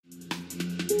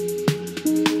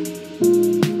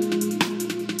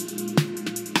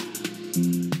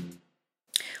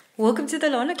Welcome to the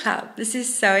LORNA Club. This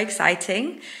is so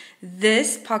exciting.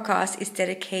 This podcast is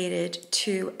dedicated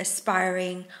to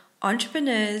aspiring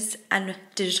entrepreneurs and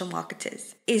digital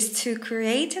marketers. Is to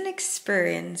create an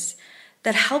experience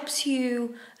that helps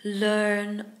you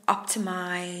learn,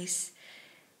 optimize,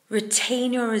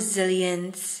 retain your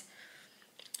resilience,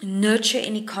 nurture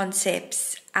any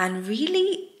concepts, and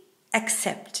really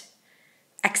accept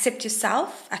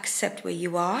yourself, accept where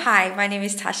you are. Hi, my name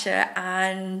is Tasha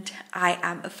and I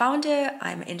am a founder.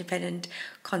 I'm an independent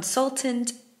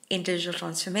consultant in digital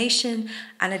transformation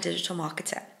and a digital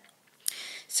marketer.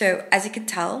 So as you can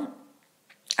tell,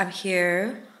 I'm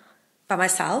here by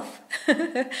myself.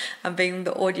 I'm being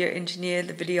the audio engineer,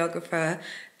 the videographer,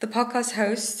 the podcast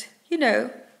host,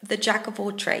 the jack of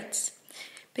all trades.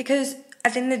 Because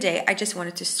at the end of the day, I just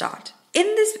wanted to start. In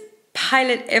this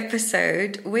pilot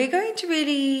episode, we're going to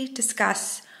really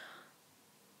discuss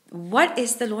what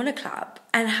is the LORNA Club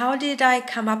and how did I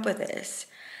come up with this.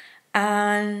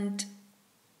 And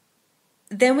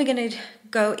then we're going to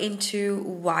go into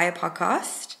why a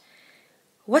podcast,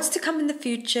 what's to come in the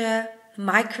future,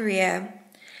 my career,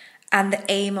 and the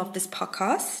aim of this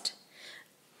podcast.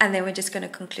 And then we're just going to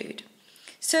conclude.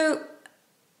 So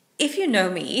if you know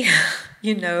me,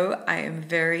 you know I am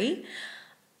very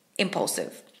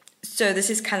impulsive. So this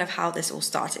is kind of how this all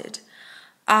started.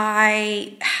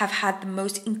 I have had the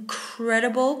most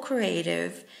incredible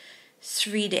creative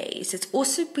 3 days. It's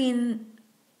also been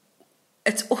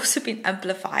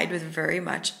amplified with very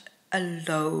much a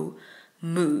low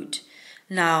mood.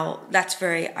 Now, that's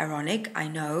very ironic, I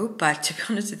know, but to be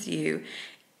honest with you,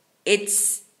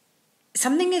 it's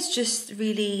something that's just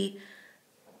really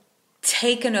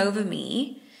taken over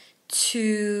me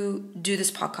to do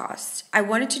this podcast. I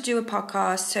wanted to do a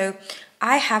podcast, so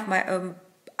I have my own.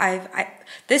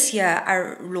 This year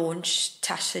I launched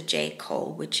Tasha J.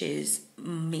 Cole, which is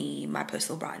me, my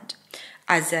personal brand,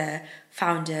 as a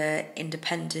founder,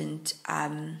 independent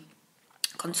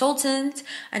consultant,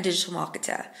 and digital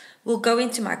marketer. We'll go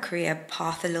into my career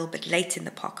path a little bit later in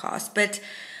the podcast, but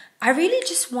I really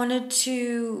just wanted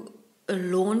to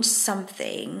launch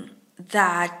something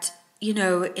that,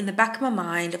 in the back of my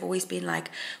mind, I've always been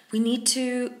like, we need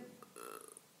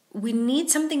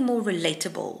something more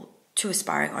relatable to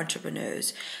aspiring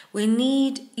entrepreneurs. We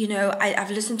need,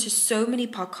 I've listened to so many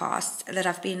podcasts that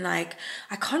I've been like,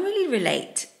 I can't really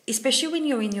relate, especially when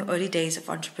you're in your early days of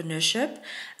entrepreneurship.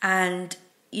 And,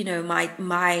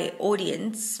 my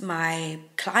audience, my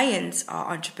clients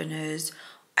are entrepreneurs.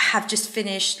 Have just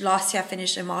finished, last year I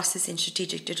finished a master's in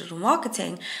strategic digital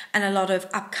marketing, and a lot of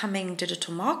upcoming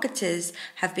digital marketers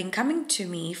have been coming to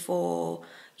me for,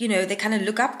 they kind of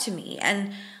look up to me.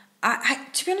 And I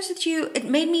to be honest with you, it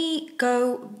made me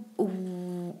go,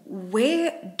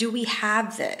 where do we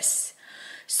have this?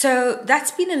 So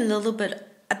that's been a little bit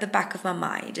at the back of my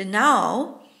mind. And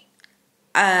now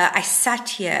I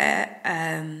sat here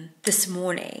this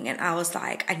morning and I was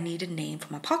like, I need a name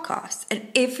for my podcast.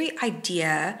 And every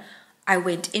idea I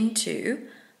went into,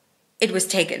 it was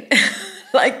taken.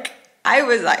 I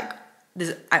was like,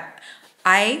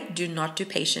 I do not do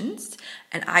patience,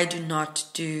 and I do not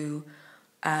do,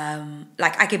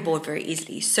 I get bored very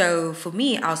easily. So for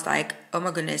me, I was like, oh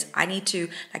my goodness, I need to,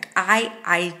 I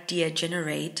idea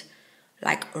generate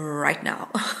right now.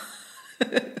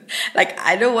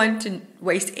 I don't want to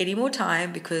waste any more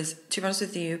time because, to be honest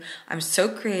with you, I'm so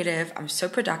creative, I'm so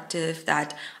productive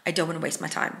that I don't want to waste my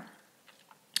time.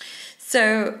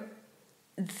 So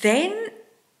then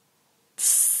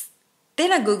I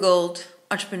Googled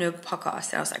entrepreneur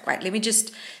podcast and I was like, right, let me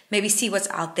just maybe see what's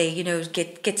out there,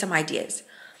 get some ideas.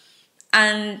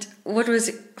 And what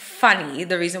was funny,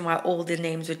 the reason why all the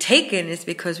names were taken is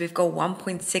because we've got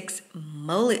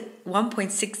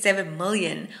 1.67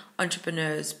 million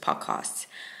entrepreneurs podcasts.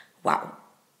 Wow.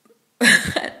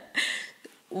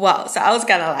 Wow. So I was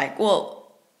kind of like,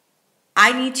 well,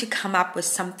 I need to come up with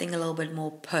something a little bit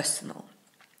more personal.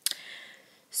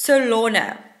 So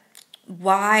Lorna.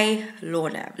 Why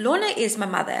Lorna? Lorna is my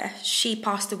mother. She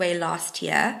passed away last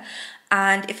year.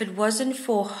 And if it wasn't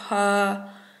for her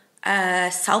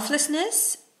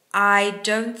selflessness, I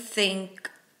don't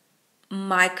think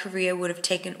my career would have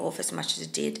taken off as much as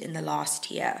it did in the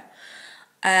last year.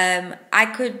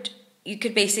 You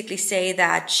could basically say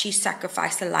that she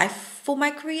sacrificed her life for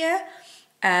my career.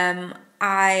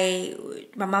 My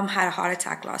mom had a heart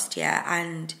attack last year,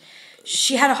 and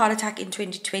she had a heart attack in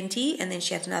 2020, and then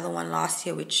she had another one last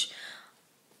year, which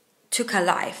took her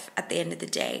life at the end of the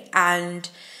day. And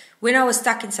when I was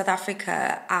stuck in South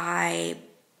Africa, I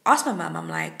asked my mom, I'm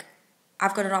like,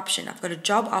 I've got an option. I've got a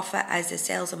job offer as a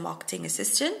sales and marketing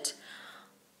assistant.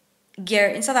 Here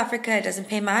in South Africa, it doesn't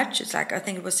pay much. It's like, I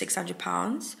think it was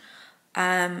 £600.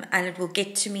 And it will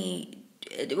get to me,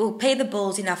 it will pay the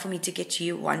bills enough for me to get to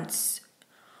you once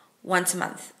a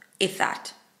month, if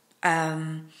that.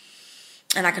 And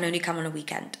I can only come on a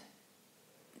weekend,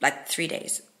 like 3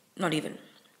 days, not even.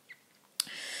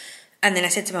 And then I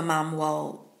said to my mum,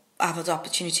 well, I have the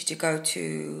opportunity to go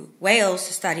to Wales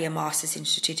to study a master's in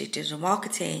strategic digital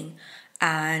marketing,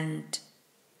 and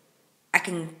I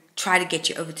can try to get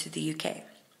you over to the UK.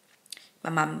 My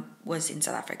mum was in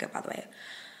South Africa, by the way.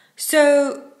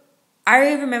 So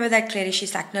I remember that clearly.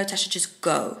 She's like, no, Tasha, just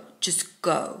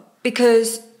go.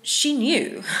 Because she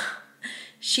knew.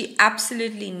 She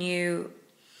absolutely knew.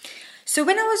 So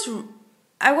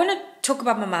I want to talk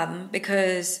about my mum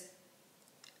because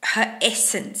her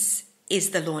essence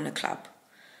is the LORNA Club.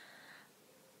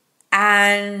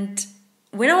 And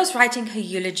when I was writing her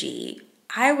eulogy,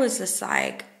 I was just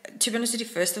like, to be honest with you,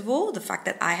 first of all, the fact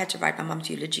that I had to write my mum's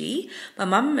eulogy, my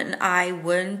mum and I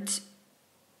weren't,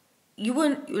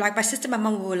 like my sister and my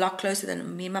mum were a lot closer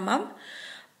than me and my mum.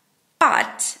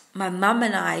 But my mum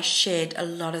and I shared a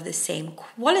lot of the same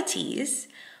qualities,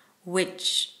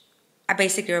 which I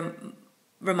basically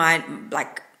remind,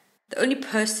 like, the only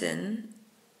person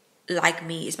like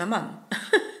me is my mum.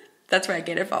 That's where I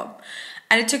get it from.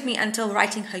 And it took me until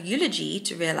writing her eulogy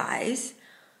to realize,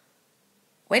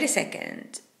 wait a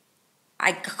second,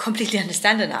 I completely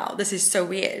understand her now. This is so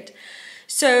weird.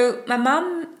 So my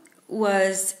mum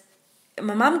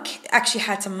actually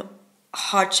had some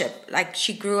hardship. Like,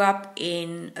 she grew up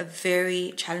in a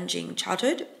very challenging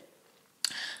childhood,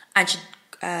 and she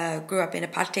grew up in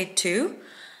apartheid too.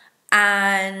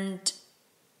 And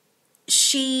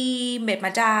she met my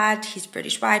dad. He's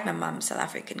British white, my mum's South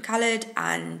African coloured,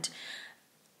 and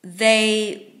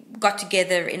they got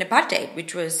together in apartheid,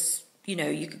 which was,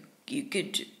 you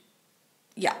could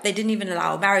they didn't even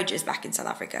allow marriages back in South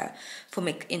Africa for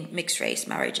mixed race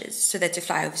marriages. So they had to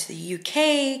fly over to the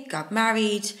UK, got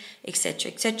married,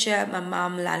 etc., etc. My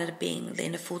mum landed up being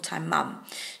then a full-time mum.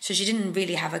 So she didn't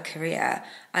really have a career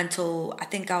until I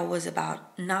think I was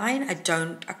about 9. I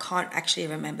can't actually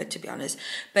remember, to be honest.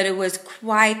 But it was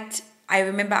quite, I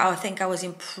remember, I think I was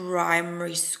in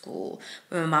primary school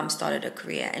when my mum started her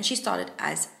career. And she started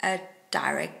as a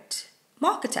direct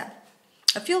marketer,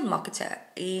 a field marketer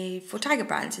for Tiger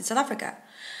Brands in South Africa.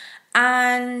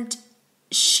 And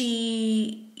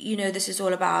she, this is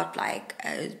all about like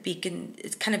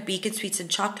it's kind of Beacon Sweets and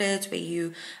Chocolates, where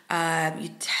you're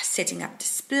setting up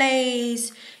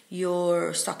displays,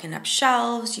 you're stocking up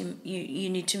shelves, you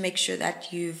need to make sure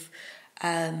that you've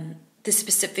the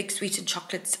specific sweets and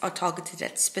chocolates are targeted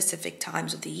at specific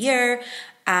times of the year.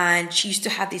 And she used to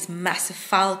have these massive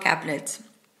file cabinets,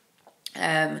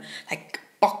 like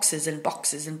boxes and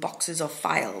boxes and boxes of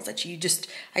files that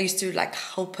I used to like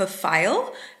help her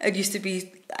file. It used to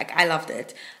be like, I loved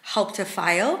it. Helped her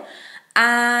file.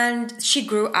 And she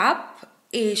grew up.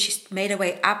 She made her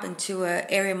way up into an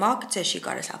area marketer. She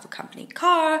got herself a company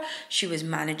car. She was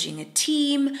managing a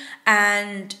team.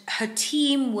 And her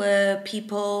team were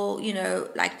people,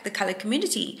 like the colored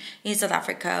community in South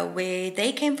Africa, where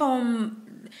they came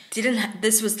from.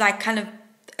 This was like kind of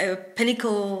a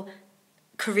pinnacle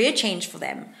career change for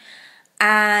them.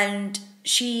 And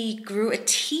she grew a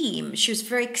team. She was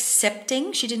very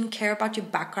accepting. She didn't care about your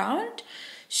background.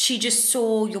 She just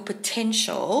saw your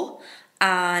potential,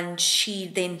 and she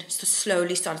then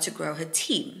slowly started to grow her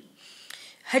team.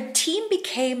 Her team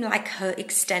became like her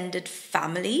extended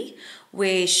family,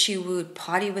 where she would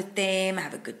party with them,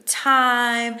 have a good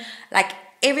time. Like,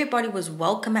 everybody was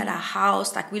welcome at our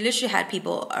house. Like, we literally had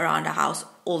people around our house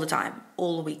all the time,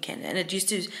 all the weekend. And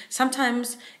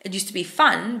sometimes it used to be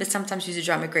fun, but sometimes it used to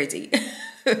drive me crazy.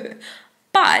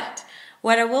 But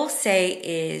what I will say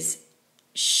is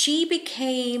she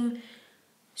became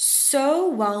so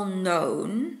well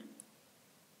known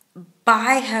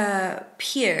by her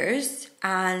peers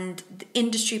and the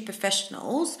industry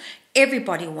professionals.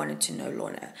 Everybody wanted to know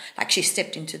Lorna. Like, she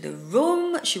stepped into the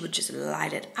room, she would just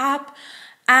light it up.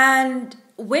 And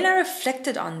when I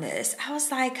reflected on this, I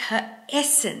was like, her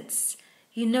essence,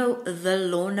 the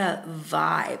Lorna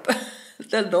vibe,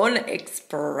 the Lorna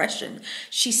expression.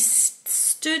 She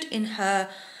stood in her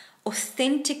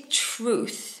authentic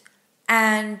truth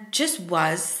and just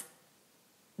was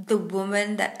the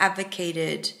woman that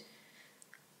advocated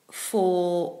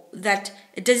for that.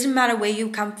 It doesn't matter where you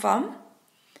come from.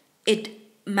 It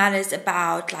matters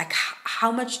about like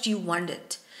how much do you want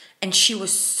it. And she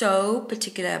was so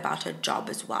particular about her job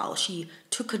as well. She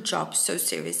took her job so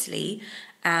seriously,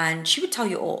 and she would tell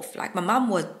you off. Like, my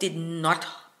mom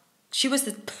she was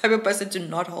the type of person to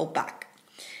not hold back,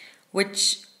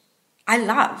 which I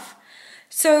love.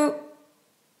 So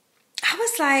I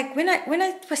was like, when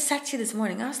I was sat here this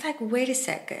morning, I was like, wait a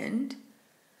second.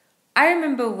 I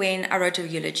remember when I wrote a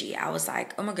eulogy, I was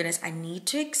like, oh my goodness, I need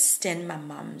to extend my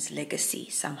mom's legacy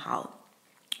somehow.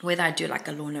 Whether I do like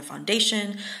a Lorna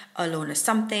Foundation, a Lorna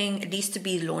something, it needs to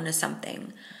be Lorna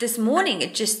something. This morning,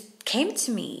 it just came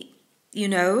to me,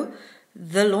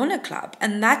 the Lorna Club.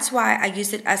 And that's why I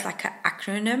use it as like an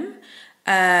acronym,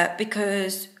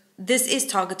 because this is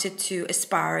targeted to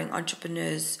aspiring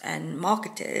entrepreneurs and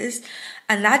marketers.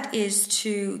 And that is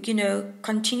to,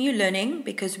 continue learning,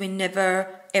 because we never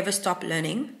ever stop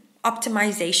learning.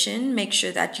 Optimization, make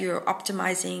sure that you're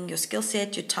optimizing your skill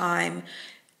set, your time,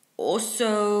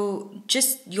 also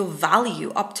just your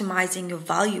value, optimizing your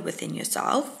value within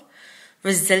yourself.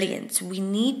 Resilience, we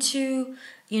need to,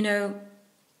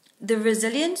 the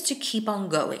resilience to keep on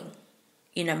going.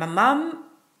 My mom,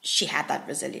 she had that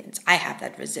resilience. I have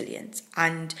that resilience.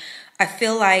 And I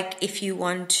feel like if you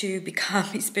want to become,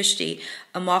 especially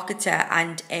a marketer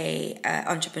and a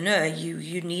entrepreneur,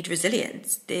 you need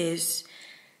resilience. There's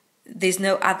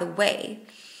no other way.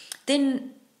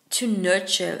 Then to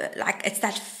nurture, like it's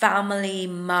that family,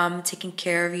 mom taking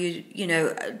care of you,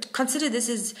 consider this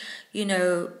as,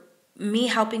 me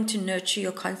helping to nurture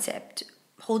your concept,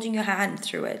 holding your hand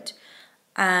through it.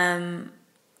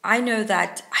 I know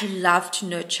that I love to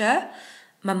nurture.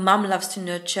 My mom loves to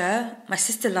nurture. My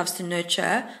sister loves to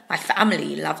nurture. My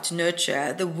family love to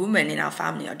nurture. The women in our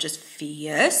family are just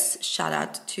fierce. Shout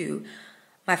out to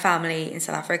my family in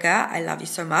South Africa. I love you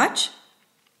so much.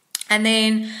 And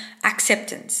then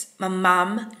acceptance. My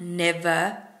mom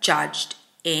never judged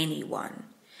anyone.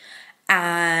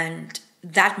 And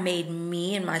that made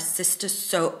me and my sister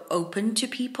so open to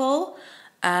people.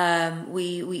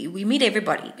 We meet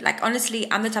everybody. Like,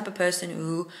 honestly, I'm the type of person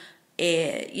who,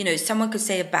 someone could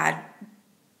say a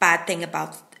bad thing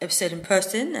about a certain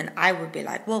person, and I would be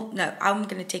like, well, no, I'm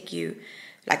going to take you.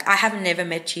 Like, I have never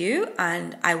met you,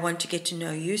 and I want to get to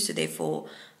know you, so therefore,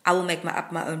 I will make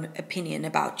up my own opinion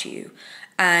about you.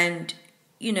 And,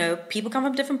 people come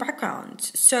from different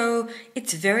backgrounds. So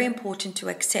it's very important to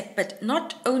accept, but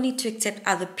not only to accept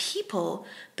other people,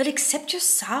 but accept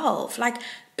yourself. Like,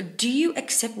 do you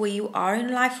accept where you are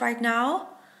in life right now?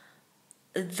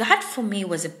 That for me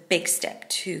was a big step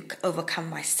to overcome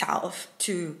myself,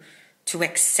 to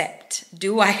accept.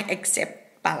 Do I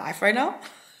accept my life right now?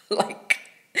 Like,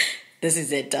 this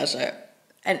is it, Tasha.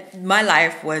 And my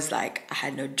life was like, I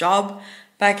had no job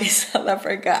back in South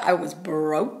Africa. I was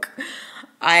broke.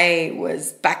 I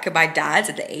was back at my dad's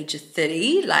at the age of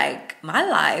 30. Like, my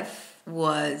life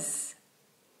was,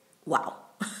 wow.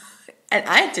 And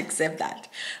I had to accept that.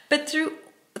 But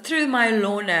through my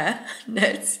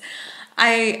Lorna-ness,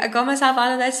 I got myself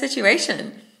out of that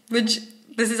situation, which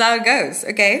this is how it goes,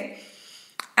 okay?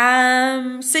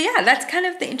 So yeah, that's kind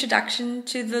of the introduction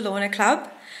to the Lorna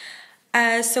Club.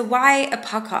 So why a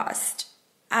podcast?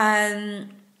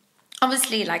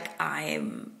 Obviously, like,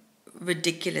 I'm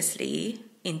ridiculously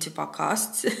into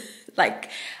podcasts.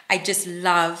 Like, I just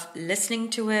love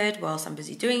listening to it whilst I'm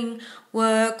busy doing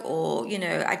work, or,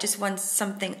 I just want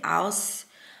something else.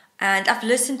 And I've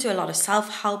listened to a lot of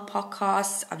self-help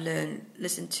podcasts. I've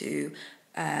listened to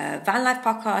van life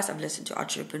podcasts. I've listened to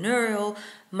entrepreneurial,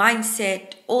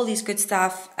 mindset, all these good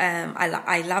stuff.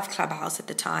 I loved Clubhouse at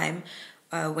the time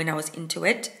when I was into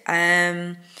it.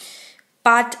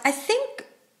 But I think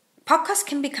podcasts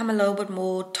can become a little bit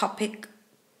more topic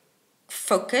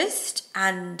focused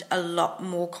and a lot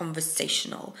more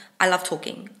conversational. I love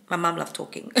talking. My mom loved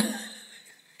talking.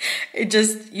 You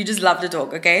just love to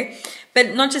talk, okay?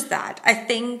 But not just that. I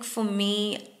think for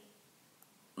me,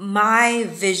 my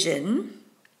vision,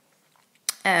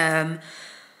 and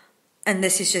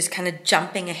this is just kind of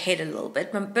jumping ahead a little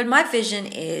bit, but my vision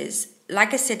is,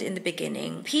 like I said in the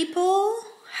beginning, people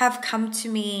have come to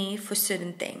me for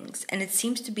certain things, and it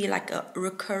seems to be like a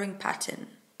recurring pattern,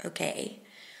 okay?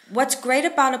 What's great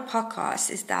about a podcast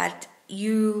is that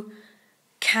you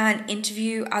can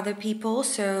interview other people.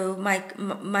 So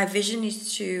my vision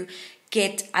is to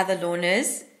get other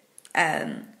Lornas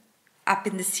up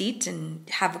in the seat and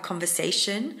have a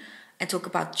conversation and talk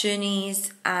about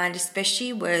journeys. And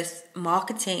especially with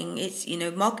marketing, it's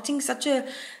marketing is such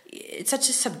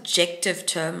a subjective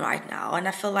term right now, and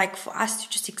I feel like for us to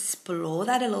just explore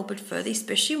that a little bit further,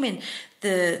 especially when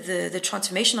the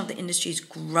transformation of the industry is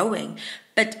growing.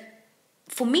 But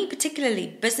for me particularly,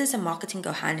 business and marketing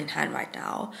go hand in hand right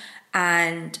now,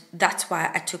 and that's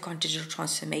why I took on digital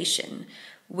transformation,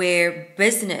 where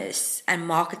business and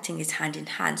marketing is hand in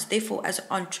hand. So therefore, as an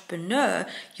entrepreneur,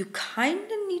 you kind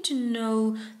of need to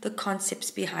know the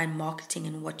concepts behind marketing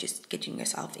and what you're getting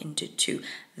yourself into too.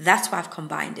 That's why I've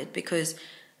combined it, because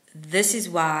this is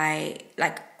why,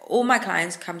 like, all my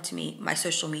clients come to me, my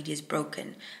social media is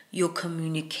broken. Your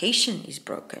communication is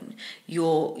broken.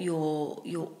 Your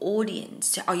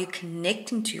audience, are you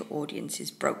connecting to your audience,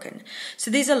 is broken. So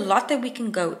there's a lot that we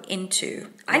can go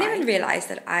into. I didn't realize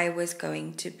that I was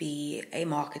going to be a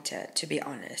marketer, to be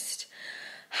honest.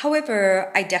 However,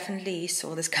 I definitely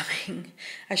saw this coming.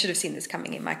 I should have seen this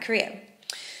coming in my career.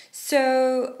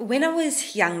 So when I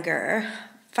was younger,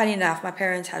 funny enough, my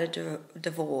parents had a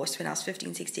divorce when I was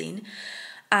 15, 16.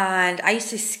 And I used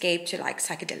to escape to like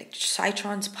psychedelic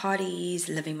psytrance parties,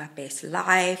 living my best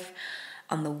life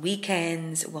on the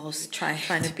weekends, whilst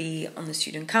trying to be on the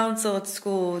student council at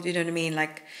school. You know what I mean?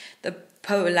 Like, the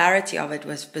polarity of it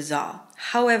was bizarre.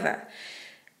 However,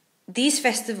 these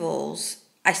festivals,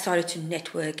 I started to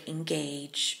network,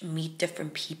 engage, meet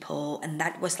different people, and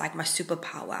that was like my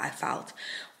superpower. I felt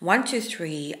 1, 2,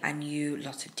 3. I knew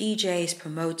lots of DJs,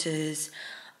 promoters.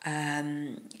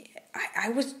 I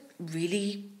was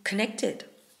really connected.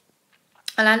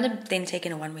 I ended up then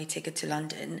taking a one-way ticket to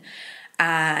London,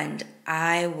 and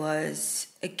I was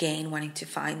again wanting to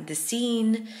find the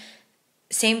scene.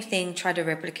 Same thing, try to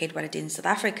replicate what I did in South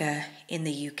Africa in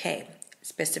the UK,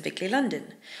 specifically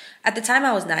London. At the time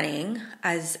I was nannying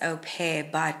as au pair,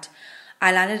 but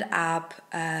I landed up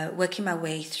working my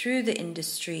way through the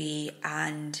industry,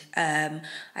 and I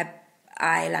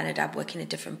landed up working at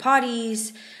different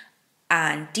parties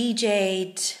and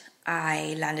DJ'd.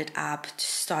 I landed up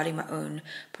starting my own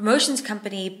promotions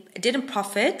company. It didn't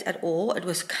profit at all. It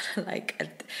was kind of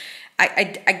like,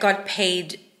 I got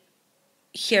paid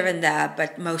here and there,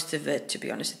 but most of it, to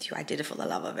be honest with you, I did it for the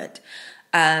love of it,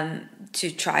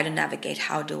 to try to navigate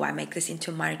how do I make this into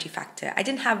a monetary factor. I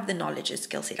didn't have the knowledge or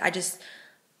skill set. I just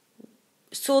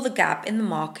saw the gap in the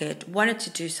market, wanted to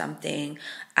do something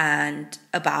and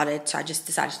about it, so I just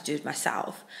decided to do it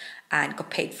myself and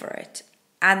got paid for it.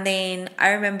 And then I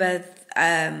remember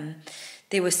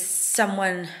there was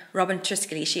someone, Robin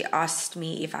Triskelly, she asked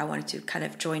me if I wanted to kind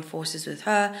of join forces with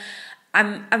her.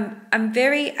 I'm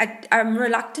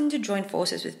reluctant to join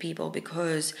forces with people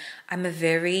because I'm a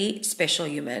very special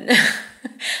human.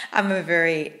 I'm a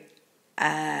very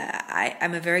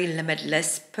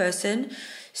limitless person.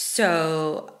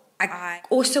 So I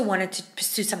also wanted to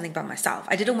pursue something by myself.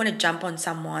 I didn't want to jump on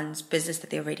someone's business that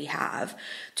they already have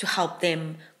to help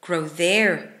them grow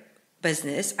their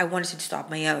business. I wanted to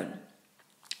start my own.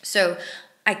 So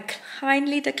I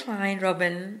kindly declined,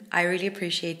 Robin. I really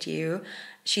appreciate you.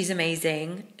 She's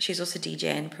amazing. She's also DJ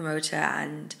and promoter,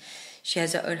 and she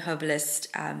has her own herbalist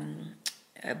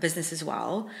business as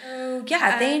well. So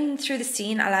yeah, then through the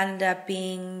scene, I landed up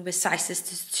being with Size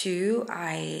Sisters 2.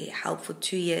 I helped for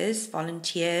 2 years,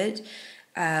 volunteered.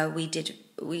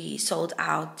 We sold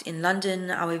out in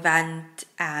London, our event,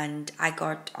 and I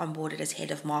got onboarded as head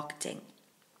of marketing.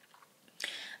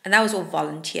 And that was all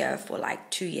volunteer for like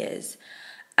 2 years.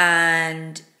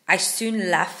 And I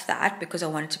soon left that because I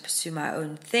wanted to pursue my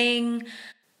own thing.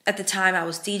 At the time, I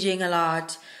was DJing a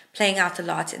lot, playing out a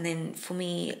lot, and then for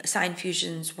me, Sign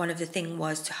Fusions, one of the things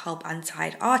was to help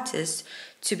unsigned artists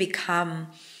to become,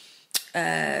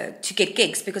 to get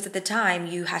gigs, because at the time,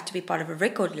 you had to be part of a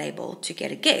record label to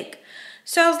get a gig.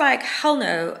 So I was like, hell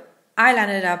no. I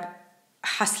landed up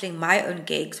hustling my own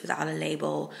gigs without a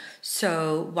label,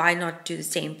 so why not do the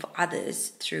same for others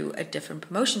through a different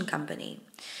promotion company?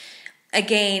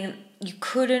 Again, I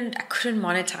couldn't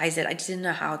monetize it. I didn't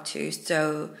know how to,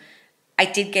 so I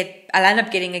landed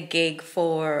up getting a gig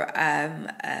for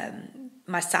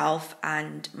myself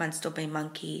and Manstope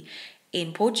Monkey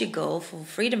in Portugal for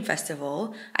Freedom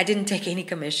Festival. I didn't take any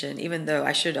commission, even though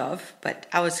I should have, but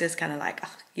I was just kind of like,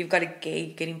 oh, you've got a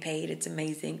gig, getting paid, it's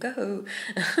amazing, go.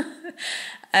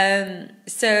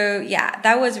 So yeah,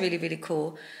 that was really, really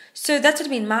cool. So that's what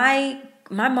I mean. My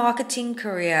marketing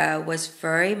career was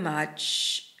very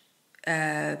much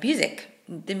music,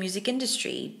 the music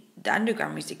industry, the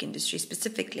underground music industry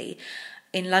specifically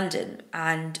in London.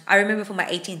 And I remember for my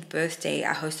 18th birthday,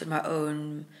 I hosted my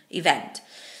own event.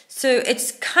 So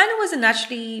it's kind of was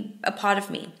naturally a part of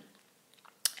me.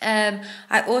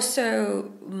 I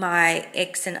also, my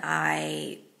ex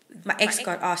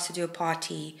got asked to do a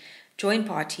joint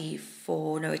party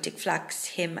for Noetic Flux,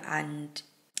 him and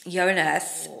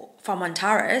Jonas from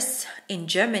Antares in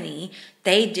Germany.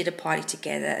 They did a party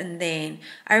together, and then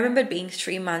I remember being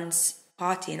 3 months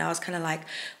party, and I was kind of like,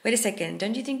 wait a second,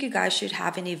 don't you think you guys should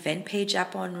have an event page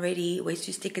up on ready, ways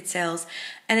to ticket sales?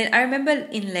 And then I remember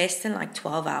in less than like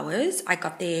 12 hours, I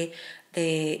got their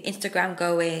Instagram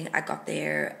going, I got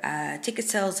their ticket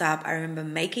sales up. I remember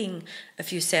making a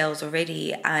few sales already,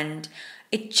 and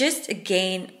it just,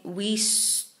 again, we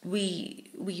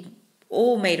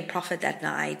all made a profit that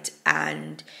night,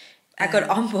 and I got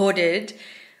onboarded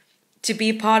to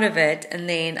be part of it, and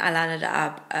then I landed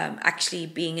up actually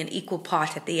being an equal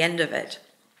part at the end of it,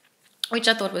 which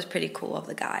I thought was pretty cool of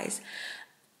the guys.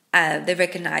 They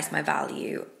recognized my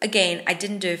value. Again, I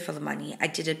didn't do it for the money. I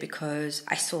did it because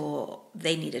I saw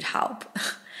they needed help.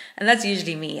 And that's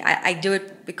usually me. I do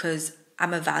it because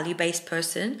I'm a value-based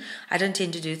person. I don't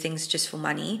tend to do things just for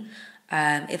money.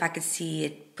 If I could see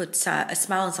it puts a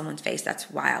smile on someone's face, that's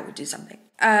why I would do something.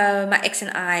 My ex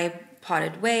and I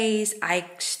parted ways. I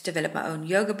developed my own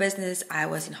yoga business. I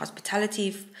was in hospitality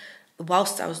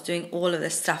whilst I was doing all of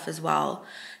this stuff as well.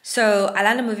 So I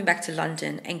landed moving back to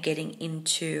London and getting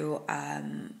into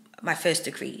my first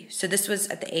degree. So this was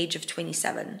at the age of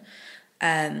 27.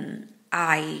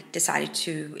 I decided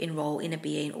to enroll in a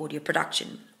BA in audio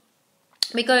production,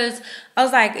 because I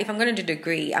was like, if I'm going to do a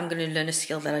degree, I'm going to learn a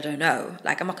skill that I don't know.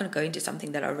 Like, I'm not going to go into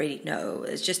something that I already know.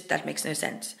 It's just, that makes no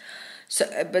sense. So,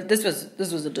 but this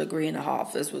was a degree and a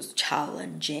half. This was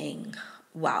challenging.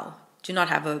 Wow. Do not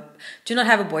have a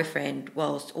boyfriend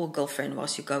or girlfriend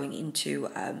whilst you're going into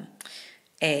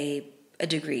a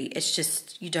degree. It's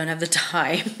just, you don't have the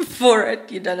time for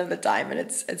it. You don't have the time, and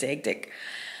it's hectic.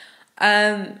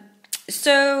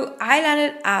 So I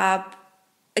landed up,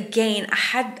 again,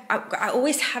 I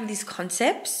always have these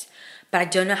concepts, but I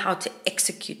don't know how to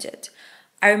execute it.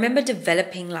 I remember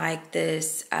developing like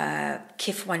this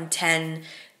KIF 110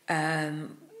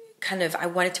 kind of, I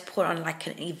wanted to put on like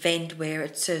an event where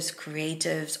it serves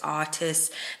creatives, artists.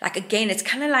 Like, again, it's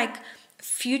kind of like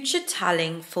future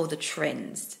telling for the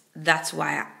trends. That's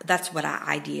what our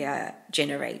idea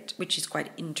generate, which is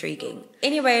quite intriguing.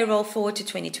 Anyway, roll forward to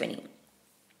 2020.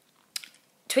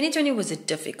 2020 was a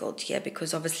difficult year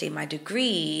because obviously my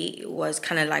degree was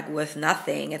kind of like worth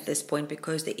nothing at this point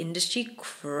because the industry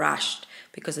crashed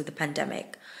because of the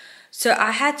pandemic. So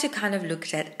I had to kind of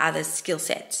look at other skill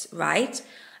sets, right?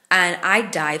 And I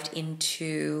dived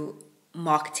into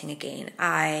marketing again.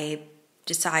 I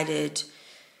decided,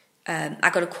 I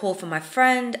got a call from my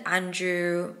friend,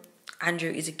 Andrew.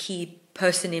 Andrew is a key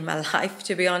person in my life,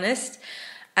 to be honest.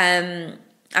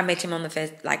 I met him on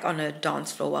a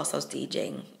dance floor whilst I was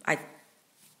DJing. I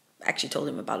actually told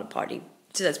him about a party.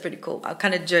 So that's pretty cool. Our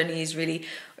kind of journey is really,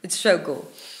 it's so cool.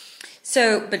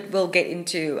 So, but we'll get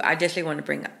into, I definitely want to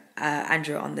bring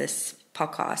Andrew on this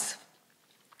podcast.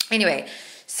 Anyway,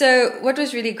 so what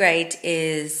was really great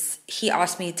is he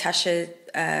asked me, Tasha,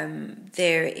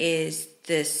 there is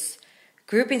this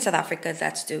group in South Africa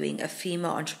that's doing a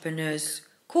female entrepreneurs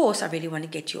course. I really want to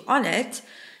get you on it.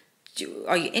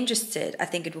 Are you interested? I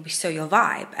think it will be so your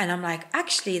vibe. And I'm like,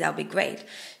 actually, that would be great.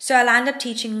 So I'll end up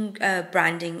teaching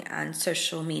branding and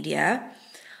social media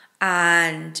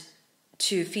and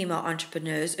to female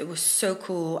entrepreneurs. It was so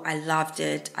cool. I loved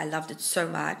it. I loved it so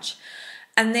much.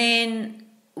 And then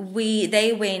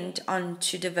they went on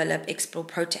to develop Explore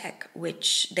Protech,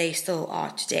 which they still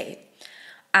are today.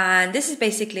 And this is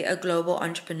basically a global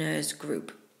entrepreneurs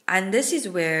group. And this is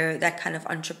where that kind of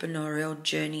entrepreneurial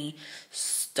journey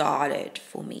started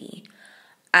for me.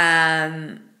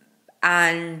 And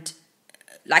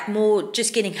like more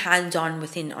just getting hands-on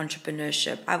within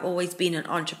entrepreneurship. I've always been an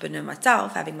entrepreneur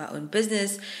myself, having my own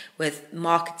business with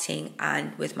marketing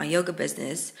and with my yoga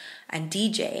business and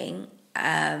DJing.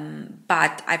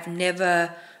 But I've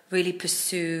never really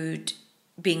pursued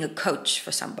being a coach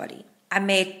for somebody. I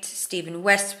met Stephen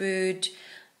Westwood.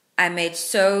 I met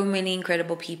so many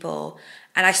incredible people.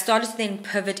 And I started to then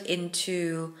pivot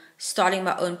into starting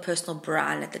my own personal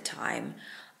brand at the time.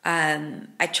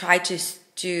 I tried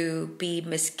to be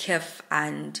Miss Kif.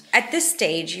 And at this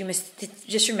stage, you must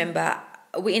just remember,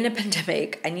 we're in a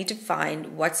pandemic. I need to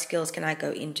find what skills can I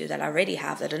go into that I already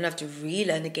have, that I don't have to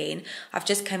relearn again. I've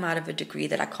just come out of a degree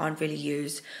that I can't really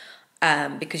use.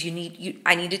 Because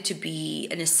I needed to be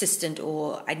an assistant,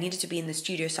 or I needed to be in the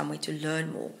studio somewhere to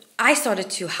learn more. I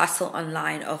started to hustle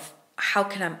online of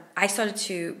I started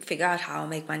to figure out how I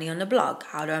make money on a blog.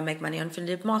 How do I make money on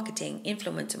affiliate marketing,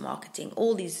 influencer marketing,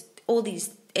 all these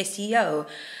SEO.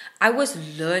 I was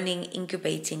learning,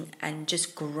 incubating, and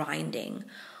just grinding.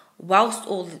 Whilst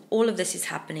all of this is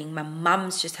happening, my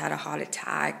mum's just had a heart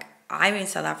attack. I'm in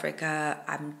South Africa.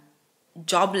 I'm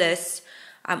jobless.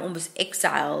 I'm almost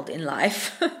exiled in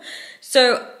life.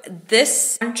 So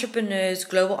this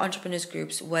global entrepreneurs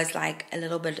groups was like a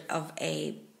little bit of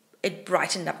a it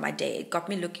brightened up my day. It got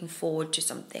me looking forward to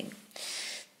something.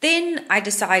 Then I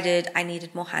decided I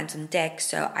needed more hands on deck,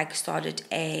 so I started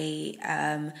a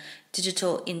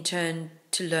digital intern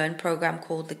to learn program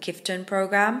called the Kifton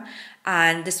program,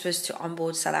 and this was to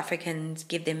onboard South Africans,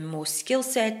 give them more skill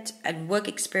set and work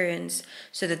experience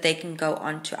so that they can go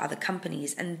on to other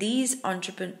companies. And these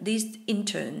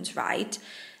interns, right?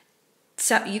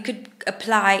 So you could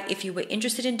apply if you were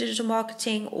interested in digital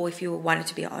marketing or if you wanted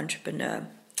to be an entrepreneur.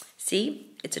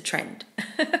 See, it's a trend.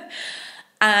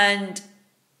 And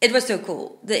it was so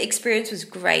cool. The experience was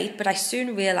great, but I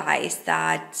soon realized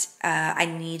that I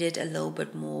needed a little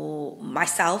bit more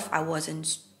myself. I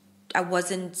wasn't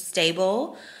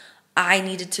stable. I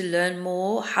needed to learn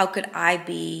more. How could I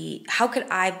be?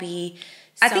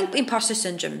 I think imposter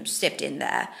syndrome stepped in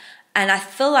there, and I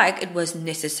feel like it was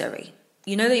necessary.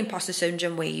 You know, the imposter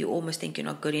syndrome where you almost think you're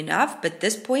not good enough. But at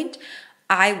this point,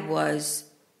 I was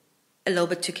a little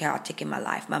bit too chaotic in my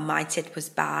life. My mindset was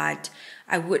bad.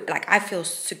 I feel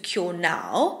secure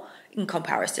now in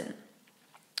comparison.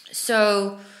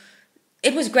 So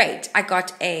it was great. I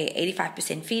got a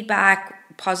 85%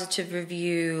 feedback, positive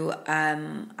review.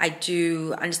 I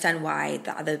do understand why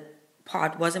the other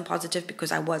part wasn't positive,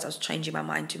 because I was changing my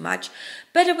mind too much.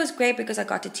 But it was great because I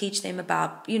got to teach them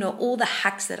about, all the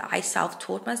hacks that I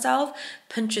self-taught myself.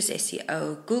 Pinterest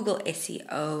SEO, Google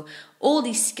SEO, all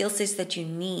these skill sets that you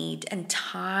need and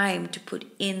time to put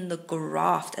in the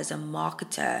graft as a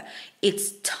marketer.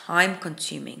 It's time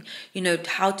consuming.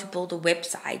 How to build a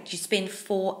website. You spend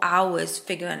 4 hours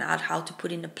figuring out how to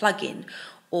put in a plugin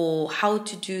or how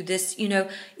to do this.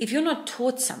 If you're not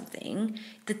taught something,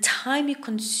 the time you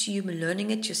consume learning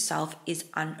it yourself is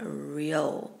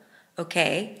unreal.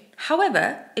 Okay?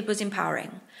 However, it was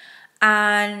empowering.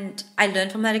 And I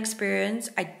learned from that experience.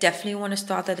 I definitely want to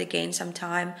start that again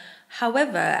sometime.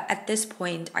 However, at this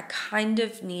point, I kind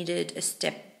of needed a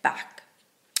step back.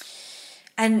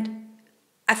 And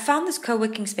I found this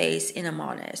co-working space in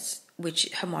Hermanus, which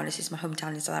Hermanus is my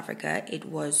hometown in South Africa. It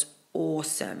was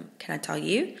awesome, can I tell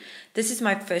you? This is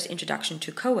my first introduction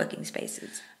to co-working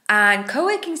spaces. And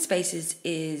co-working spaces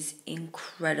is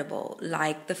incredible.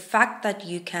 Like the fact that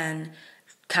you can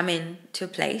come in to a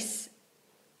place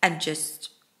and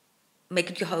just make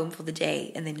it your home for the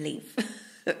day and then leave.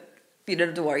 You don't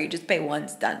have to worry, you just pay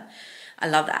once, done. I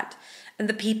love that. And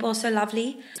the people are so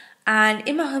lovely. And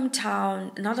in my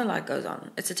hometown, not a lot goes on.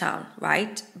 It's a town,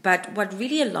 right? But what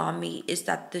really alarmed me is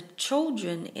that the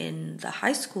children in the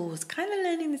high school was kind of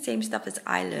learning the same stuff as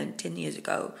I learned 10 years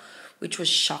ago, which was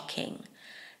shocking.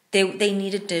 They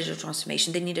needed digital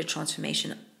transformation. They needed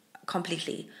transformation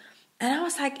completely. And I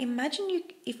was like, imagine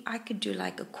if I could do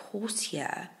like a course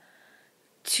here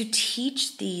to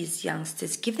teach these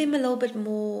youngsters, give them a little bit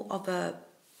more of a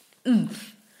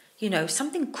oomph,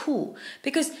 something cool.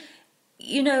 Because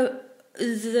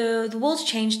the world's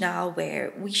changed now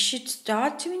where we should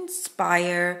start to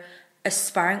inspire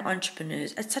aspiring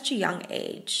entrepreneurs at such a young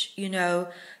age.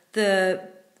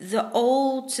 The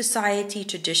old society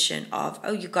tradition of,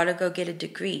 oh, you got to go get a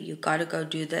degree, you got to go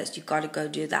do this, you got to go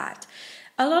do that.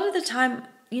 A lot of the time,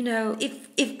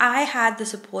 if I had the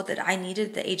support that I needed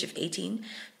at the age of 18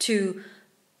 to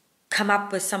come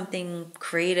up with something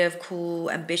creative, cool,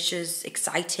 ambitious,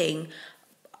 exciting,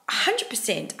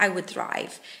 100% I would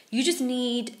thrive. You just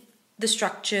need the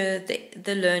structure,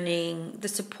 the learning, the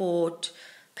support,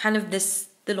 kind of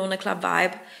the LORNA Club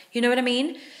vibe. You know what I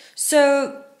mean?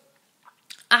 So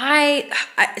I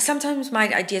sometimes my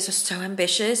ideas are so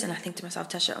ambitious and I think to myself,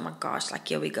 Tasha, oh my gosh, like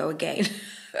here we go again.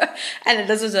 And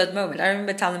this was that moment. I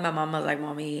remember telling my mom, I was like,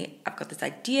 Mommy, I've got this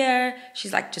idea.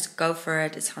 She's like, just go for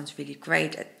it. It sounds really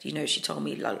great. She told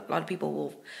me a lot of people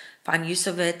will find use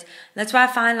of it. That's why I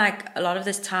find like a lot of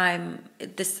this time,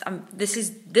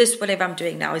 whatever I'm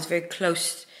doing now is very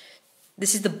close.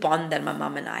 This is the bond that my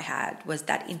mom and I had, was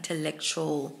that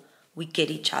intellectual, we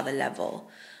get each other level.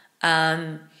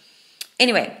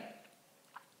 Anyway,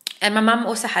 and my mom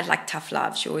also had like tough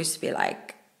love. She always used to be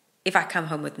like, if I come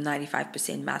home with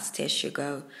 95% maths test, she'll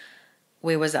go,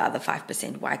 where was the other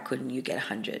 5%? Why couldn't you get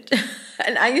 100?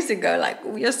 And I used to go like,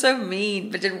 you're so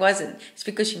mean, but it wasn't. It's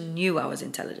because she knew I was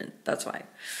intelligent. That's why.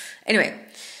 Anyway,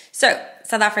 so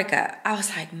South Africa, I was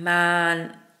like,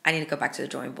 man, I need to go back to the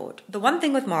drawing board. The one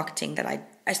thing with marketing that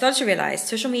I started to realize,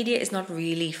 social media is not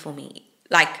really for me.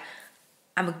 Like,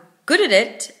 I'm good at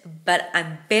it, but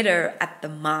I'm better at the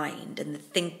mind and the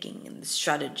thinking and the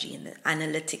strategy and the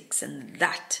analytics, and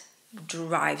that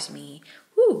drives me.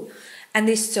 Woo. And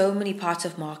there's so many parts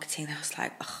of marketing that I was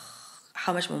like,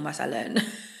 how much more must I learn?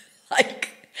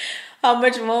 How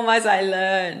much more must I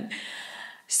learn?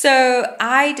 So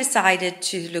I decided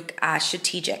to look at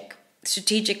strategic.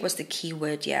 strategic was the key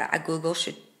word. Yeah,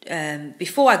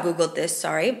 before I Googled this,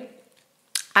 sorry,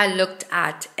 I looked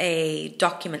at a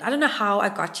document. I don't know how I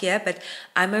got here, but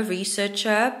I'm a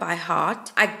researcher by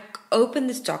heart. I opened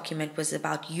this document, was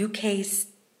about UK's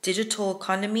digital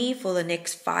economy for the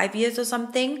next 5 years or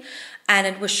something. And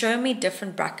it was showing me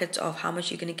different brackets of how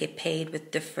much you're going to get paid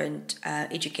with different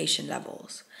education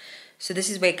levels. So this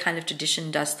is where kind of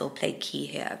tradition does still play key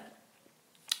here.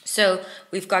 So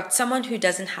we've got someone who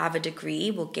doesn't have a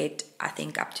degree will get, I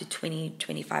think, up to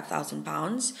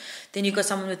 £25,000. Then you've got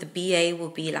someone with a BA will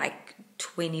be like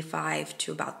 25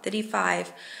 to about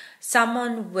 35.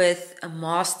 Someone with a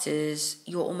master's,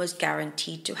 you're almost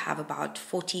guaranteed to have about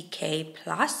 40k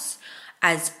plus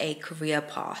as a career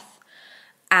path.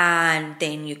 And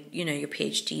then you know your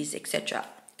PhDs, etc.,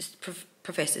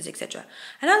 professors, etc.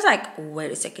 And I was like,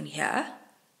 wait a second here.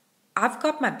 I've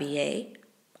got my BA.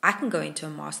 I can go into a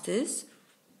master's.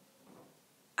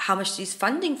 How much is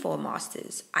funding for a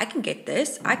master's? I can get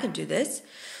this. I can do this.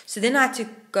 So then I had to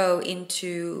go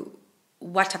into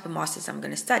what type of master's I'm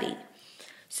going to study.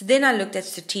 So then I looked at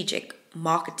strategic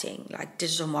marketing, like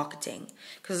digital marketing.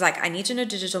 Because I need to know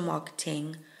digital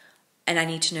marketing and I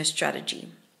need to know strategy.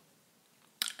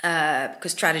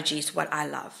 Because strategy is what I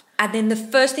love. And then the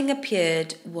first thing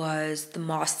appeared was the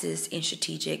Masters in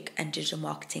Strategic and Digital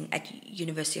Marketing at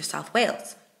University of South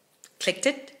Wales. Clicked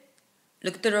it,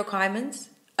 looked at the requirements,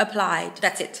 applied.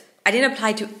 That's it. I didn't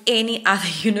apply to any other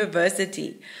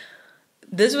university.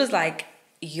 This was like,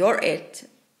 you're it.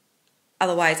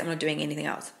 Otherwise, I'm not doing anything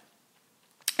else.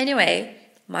 Anyway,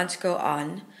 months go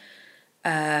on.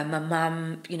 My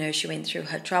mum, she went through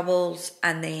her troubles,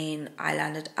 and then I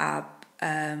landed up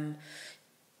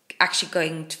actually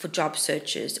going for job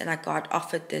searches, and I got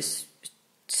offered this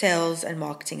sales and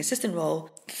marketing assistant role,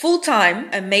 full-time.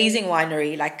 Amazing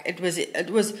winery. It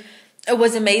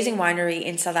was amazing winery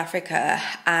in South Africa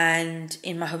and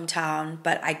in my hometown.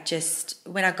 But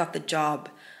when I got the job,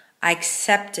 I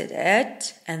accepted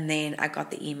it, and then I got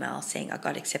the email saying I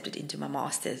got accepted into my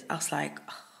master's. I was like,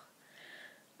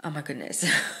 oh my goodness,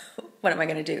 what am I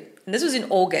going to do? And this was in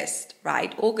August,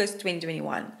 right? August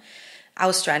 2021. I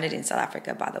was stranded in South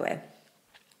Africa, by the way.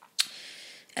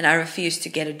 And I refused to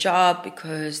get a job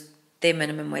because their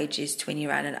minimum wage is 20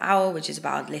 Rand an hour, which is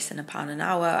about less than £1 an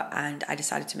hour. And I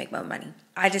decided to make my own money.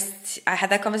 I had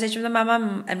that conversation with my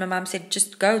mum, and my mum said,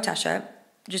 just go, Tasha,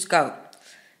 just go.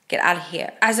 Get out of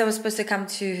here. As I was supposed to come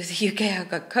to the UK, I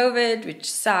got COVID,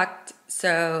 which sucked.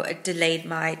 So it delayed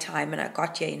my time, and I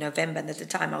got here in November. And at the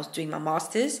time, I was doing my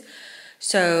master's.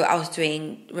 So I was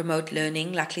doing remote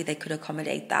learning. Luckily, they could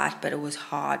accommodate that, but it was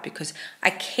hard because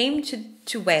I came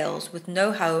to Wales with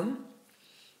no home,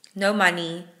 no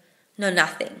money, no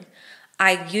nothing.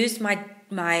 I used my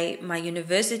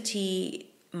university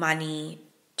money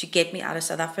to get me out of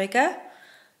South Africa,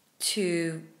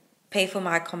 to pay for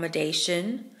my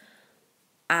accommodation,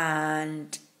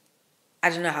 and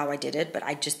I don't know how I did it, but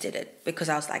I just did it because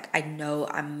I was like, I know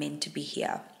I'm meant to be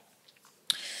here.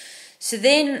 So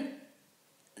then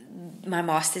my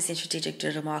master's in strategic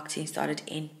digital marketing started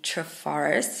in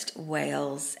Treforest,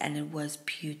 Wales, and it was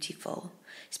beautiful.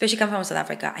 Especially coming from South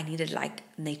Africa, I needed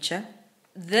nature.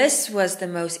 This was the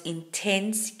most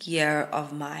intense year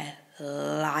of my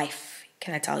life,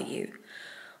 can I tell you?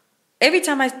 Every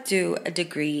time I do a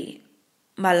degree,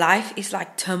 my life is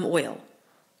like turmoil.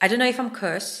 I don't know if I'm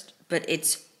cursed, but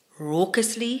it's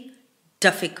raucously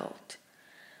difficult.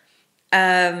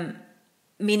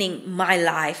 Meaning my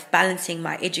life, balancing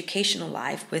my educational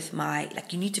life with my,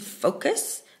 you need to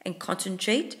focus and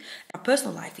concentrate. My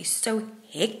personal life is so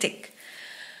hectic.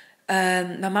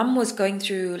 My mum was going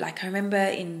through, I remember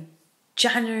in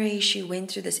January, she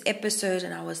went through this episode,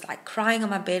 and I was crying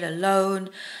on my bed alone.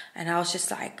 And I was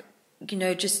just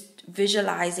just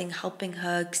visualizing, helping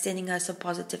her, extending her some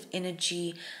positive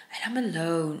energy. And I'm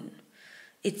alone.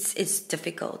 It's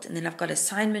difficult. And then I've got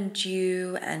assignment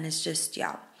due, and it's just,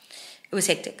 it was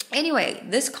hectic. Anyway,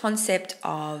 this concept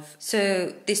of,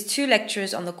 so there's two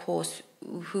lecturers on the course,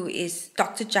 who is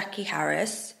Dr. Jackie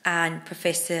Harris and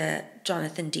Professor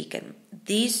Jonathan Deacon.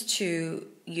 These two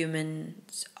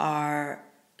humans are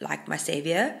like my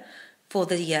savior for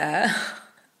the year.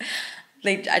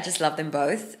 I just love them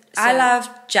both. So, I love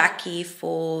Jackie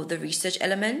for the research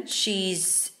element.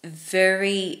 She's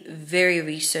very, very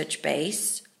research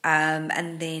based.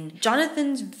 And then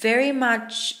Jonathan's very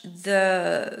much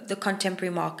the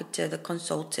contemporary marketer, the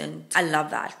consultant. I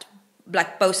love that.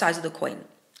 Both sides of the coin.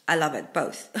 I love it,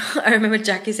 both. I remember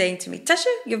Jackie saying to me, Tasha,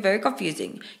 you're very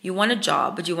confusing. You want a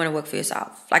job, but you want to work for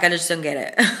yourself. I just don't get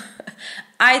it.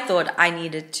 I thought I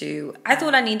needed to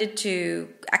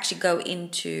actually go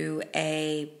into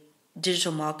a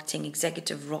digital marketing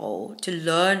executive role to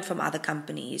learn from other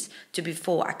companies to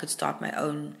before I could start my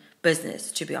own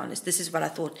business, to be honest. This is what I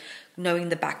thought, knowing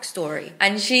the backstory.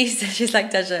 And she's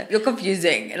like, Tasha, you're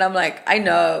confusing. And I'm like, I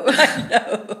know.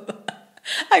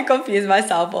 I confuse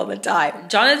myself all the time.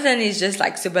 Jonathan is just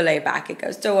like super laid back. He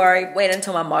goes, don't worry, wait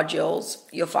until my modules,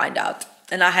 you'll find out.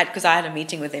 And I had a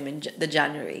meeting with him in the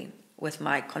January with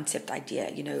my concept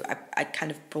idea. You know, I kind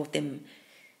of brought them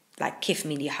like Kif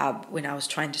Media Hub. When I was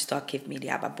trying to start Kif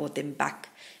Media Hub, I brought them back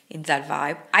in that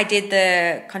vibe. I did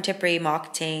the contemporary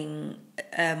marketing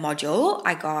module.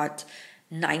 I got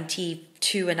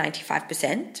 92 and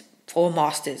 95% for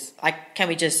masters. Like, can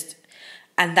we just...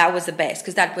 And that was the best,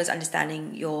 because that was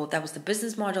understanding that was the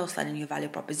business model, starting your value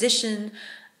proposition.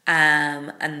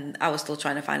 And I was still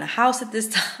trying to find a house at this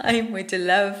time, where to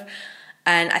live.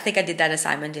 And I think I did that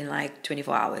assignment in like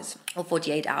 24 hours or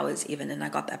 48 hours even. And I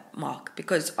got that mark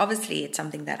because obviously it's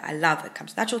something that I love. It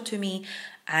comes natural to me.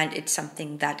 And it's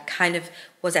something that kind of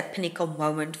was a pinnacle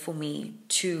moment for me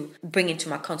to bring into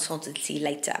my consultancy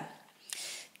later.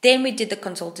 Then we did the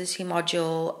consultancy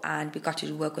module and we got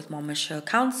to work with Mama Show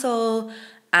Council,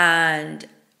 and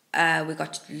we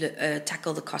got to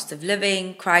tackle the cost of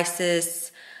living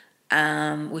crisis,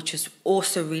 which was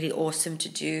also really awesome to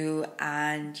do.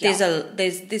 And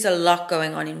there's a lot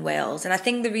going on in Wales. And I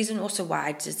think the reason also why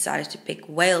I decided to pick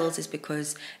Wales is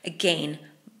because, again,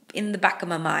 in the back of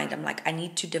my mind, I'm like, I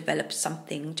need to develop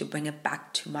something to bring it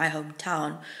back to my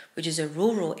hometown, which is a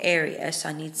rural area. So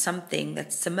I need something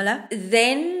that's similar.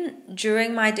 Then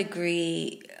during my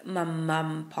degree, my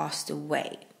mum passed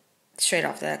away straight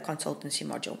after that consultancy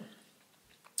module.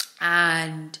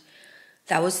 And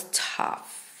that was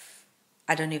tough.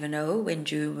 I don't even know when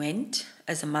June went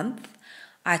as a month.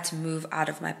 I had to move out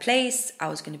of my place. I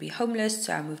was going to be homeless,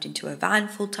 so I moved into a van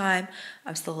full time.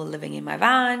 I'm still living in my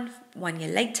van. 1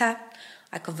 year later,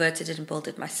 I converted it and built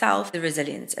it myself. The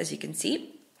resilience, as you can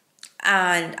see.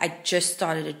 And I just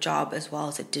started a job as well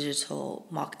as a digital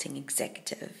marketing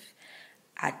executive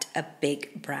at a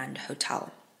big brand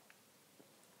hotel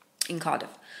in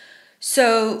Cardiff.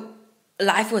 So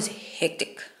life was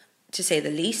hectic, to say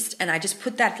the least. And I just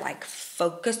put that like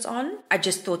focus on. I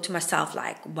just thought to myself,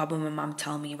 like, what will my mom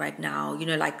tell me right now? You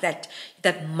know, like that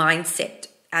mindset.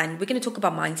 And we're going to talk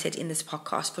about mindset in this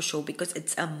podcast for sure, because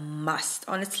it's a must,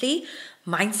 honestly.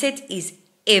 Mindset is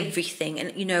everything.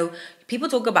 And, you know, people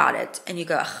talk about it and you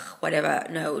go, whatever.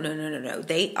 No.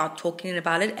 They are talking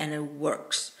about it and it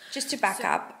works. Just to back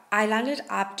up, I landed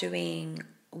up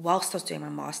whilst I was doing my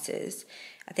master's,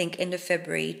 I think end of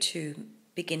February to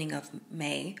beginning of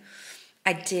May,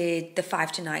 I did the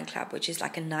 5 to 9 Club, which is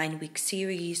like a 9-week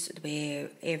series where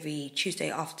every Tuesday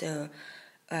after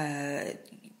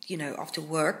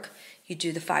work, you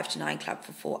do the 5 to 9 Club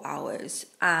for 4 hours,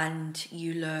 and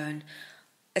you learn.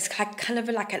 It's kind of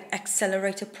like an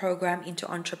accelerator program into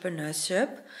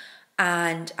entrepreneurship,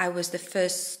 and I was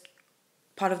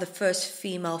part of the first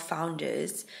female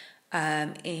founders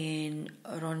in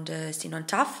Rhondda Sinon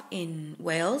Taff in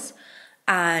Wales.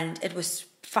 And it was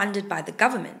funded by the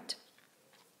government.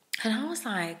 And I was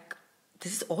like,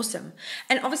 this is awesome.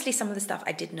 And obviously some of the stuff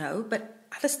I did know, but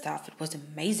other stuff, it was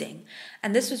amazing.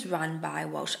 And this was run by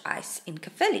Welsh Ice in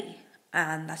Caerphilly.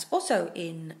 And that's also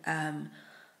in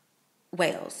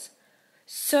Wales.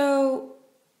 So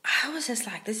I was just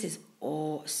like, this is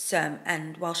awesome.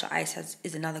 And Welsh Ice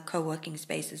is another co-working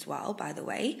space as well, by the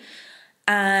way.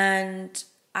 And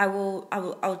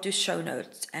I'll do show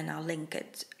notes and I'll link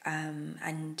it.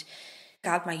 And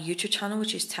got my YouTube channel,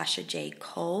 which is Tasha J.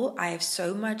 Cole. I have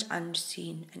so much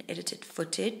unseen and edited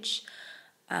footage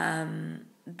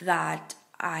that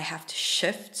I have to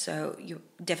shift. So you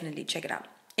definitely check it out.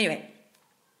 Anyway,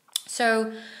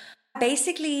 so I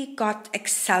basically got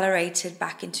accelerated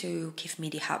back into Kif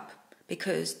Media Hub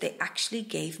because they actually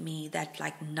gave me that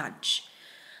like nudge.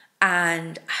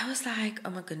 And I was like,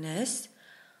 oh my goodness,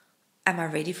 am I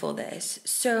ready for this?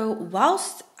 So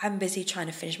whilst I'm busy trying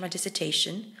to finish my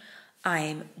dissertation,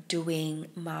 I'm doing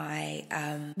my,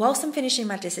 whilst I'm finishing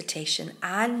my dissertation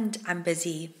and I'm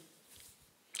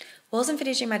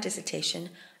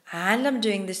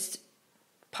doing this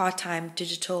part-time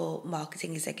digital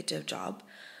marketing executive job,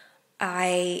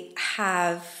 I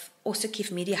have also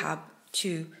Kif Media Hub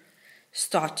to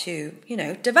start to,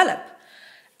 develop.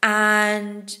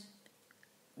 And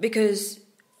because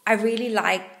I really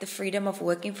like the freedom of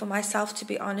working for myself, to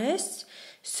be honest.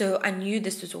 So I knew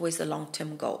this was always the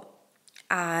long-term goal.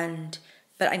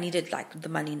 But I needed like the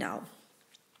money now.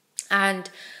 And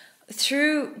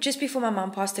just before my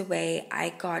mom passed away, I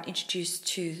got introduced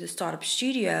to the startup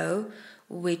studio,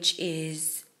 which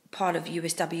is part of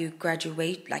USW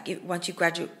graduate, once you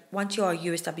are a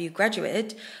USW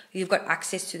graduate, you've got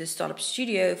access to the startup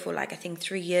studio for I think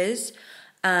 3 years,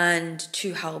 and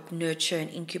to help nurture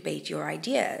and incubate your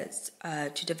ideas,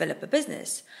 to develop a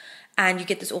business, and you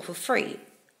get this all for free.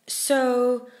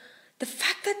 So the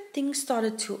fact that things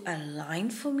started to align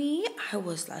for me, I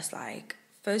was just like,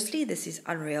 firstly, this is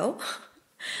unreal.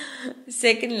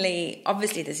 Secondly,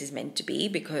 obviously this is meant to be,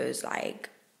 because I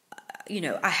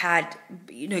had,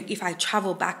 if I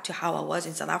travel back to how I was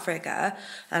in South Africa,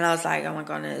 and I was like, oh my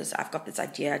goodness, I've got this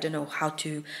idea. I don't know how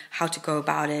to go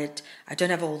about it. I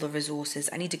don't have all the resources.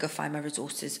 I need to go find my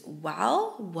resources.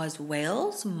 Was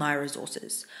Wales my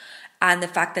resources? And the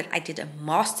fact that I did a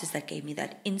master's that gave me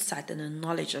that insight and the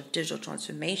knowledge of digital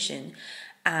transformation,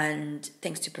 and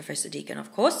thanks to Professor Deacon,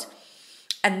 of course.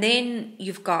 And then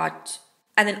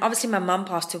obviously my mum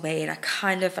passed away, and I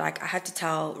kind of I had to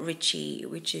tell Richie,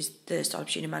 which is the startup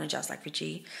studio manager, I was like,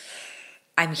 Richie,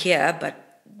 I'm here,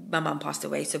 but my mum passed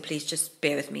away, so please just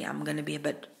bear with me. I'm going to be a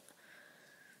bit,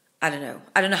 I don't know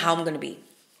how I'm going to be.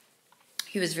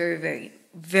 He was very, very,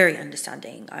 very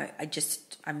understanding.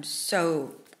 I'm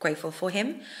so grateful for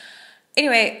him.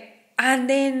 Anyway, and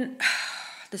then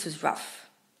this was rough.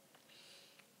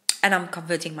 And I'm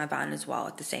converting my van as well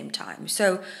at the same time.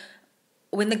 So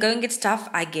when the going gets tough,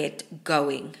 I get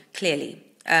going, clearly.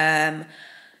 I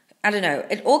don't know.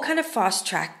 It all kind of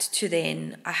fast-tracked to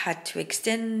then I had to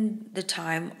extend the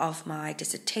time of my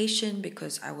dissertation,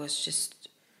 because I was just,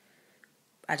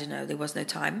 there was no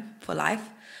time for life.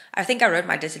 I think I wrote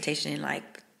my dissertation in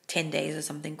 10 days or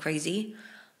something crazy.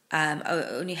 I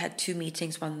only had 2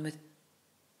 meetings, one with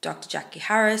Dr. Jackie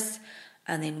Harris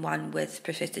and then one with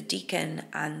Professor Deacon,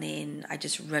 and then I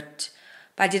just wrote,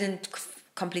 but I didn't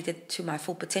complete it to my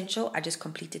full potential. I just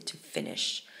completed to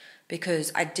finish,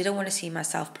 because I didn't want to see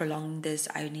myself prolong this.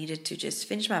 I needed to just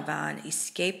finish my van,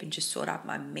 escape, and just sort out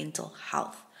my mental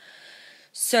health.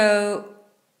 So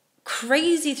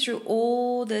crazy through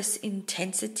all this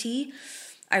intensity,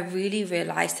 I really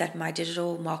realized that my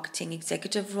digital marketing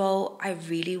executive role, I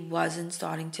really wasn't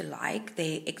starting to like.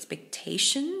 The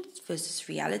expectations versus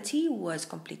reality was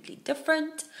completely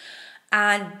different.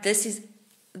 And this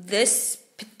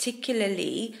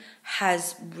particularly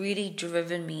has really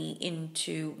driven me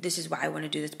into, this is why I want to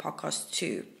do this podcast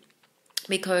too.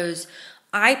 Because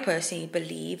I personally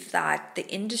believe that the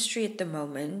industry at the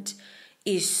moment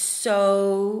is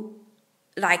so,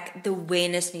 the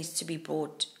awareness needs to be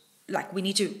brought. We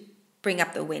need to bring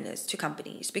up the awareness to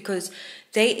companies, because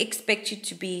they expect you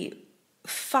to be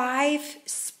 5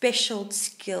 special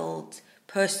skilled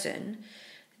person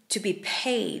to be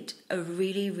paid a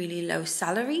really, really low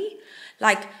salary.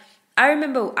 I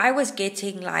remember I was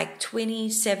getting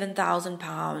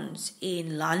 £27,000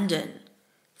 in London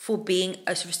for being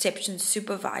a reception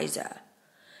supervisor.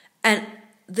 And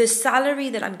the salary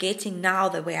that I'm getting now,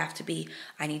 the way I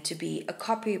need to be a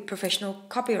professional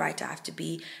copywriter. I have to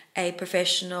be a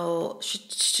professional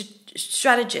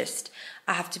strategist.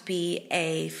 I have to be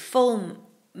a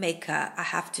filmmaker. I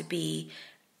have to be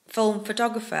film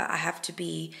photographer. I have to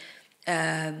be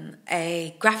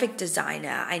a graphic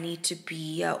designer. I need to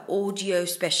be an audio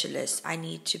specialist. I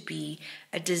need to be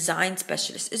a design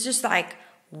specialist. It's just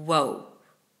whoa.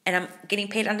 And I'm getting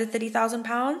paid under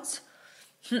 £30,000?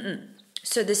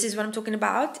 So this is what I'm talking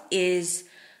about, is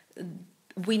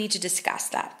we need to discuss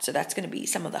that. So that's going to be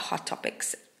some of the hot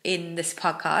topics in this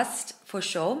podcast for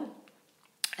sure.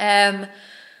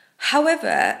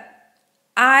 However,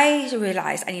 I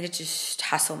realized I needed to just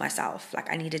hustle myself.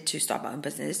 I needed to start my own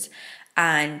business.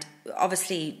 And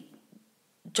obviously,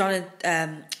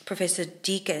 Professor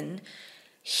Deacon,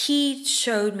 he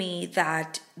showed me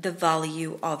that the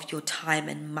value of your time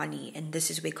and money, and this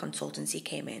is where consultancy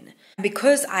came in.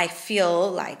 Because I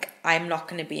feel like I'm not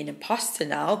going to be an imposter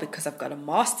now, because I've got a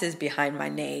master's behind my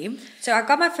name. So I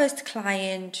got my first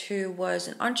client, who was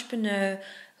an entrepreneur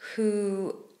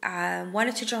who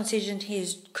wanted to transition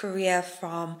his career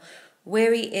from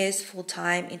where he is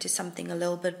full-time into something a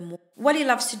little bit more, what he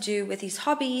loves to do with his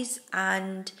hobbies.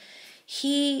 And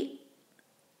he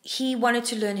wanted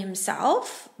to learn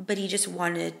himself, but he just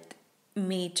wanted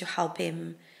me to help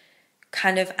him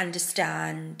kind of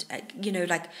understand,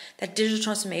 that digital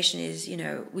transformation is,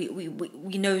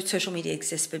 we know social media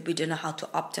exists, but we don't know how to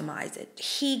optimize it.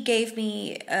 He gave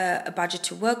me a budget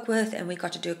to work with, and we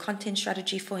got to do a content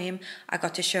strategy for him. I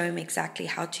got to show him exactly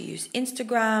how to use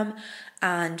Instagram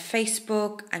and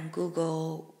Facebook and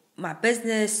Google My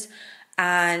Business.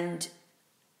 And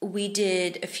we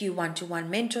did a few one-to-one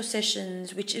mentor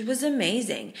sessions, which it was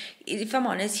amazing. If I'm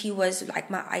honest, he was like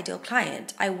my ideal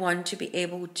client. I want to be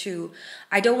able to,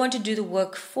 I don't want to do the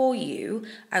work for you.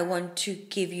 I want to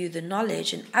give you the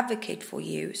knowledge and advocate for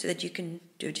you so that you can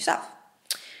do it yourself.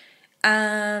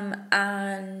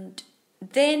 And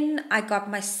then I got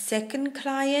my second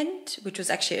client, which was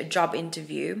actually a job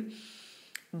interview,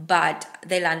 but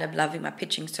they landed up loving my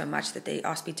pitching so much that they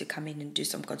asked me to come in and do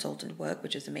some consultant work,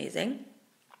 which was amazing.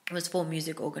 It was for a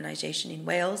music organization in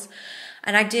Wales,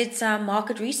 and I did some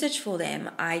market research for them.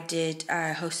 I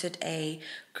hosted a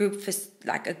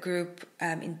group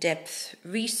in-depth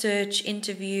research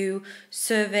interview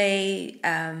survey,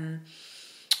 and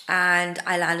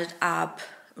I landed up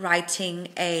writing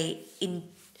I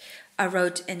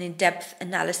wrote an in-depth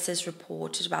analysis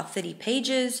report. It was about 30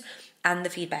 pages, and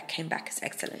the feedback came back as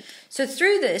excellent. So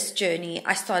through this journey,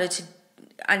 I started to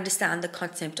understand the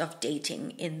concept of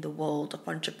dating in the world of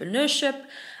entrepreneurship,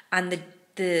 and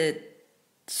the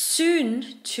soon,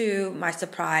 to my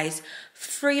surprise,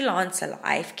 freelancer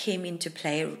life came into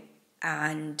play,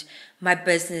 and my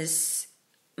business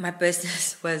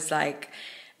was like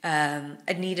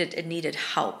it needed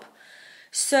help.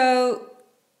 So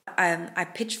I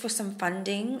pitched for some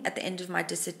funding at the end of my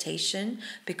dissertation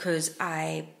because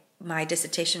my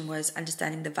dissertation was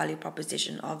understanding the value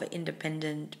proposition of an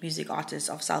independent music artist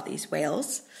of Southeast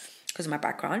Wales, because of my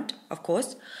background, of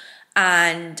course.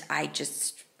 And I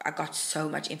got so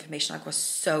much information. I was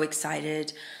so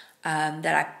excited that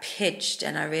I pitched,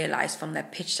 and I realized from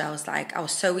that pitch I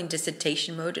was so in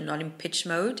dissertation mode and not in pitch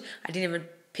mode. I didn't even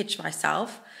pitch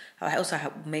myself. I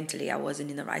also mentally I wasn't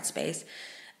in the right space.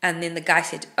 And then the guy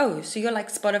said, "Oh, so you're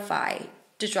like Spotify,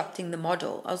 disrupting the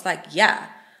model." I was like, "Yeah,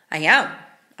 I am.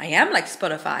 I am like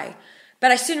Spotify." But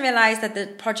I soon realized that the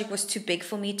project was too big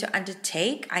for me to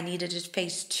undertake. I needed a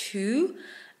phase 2,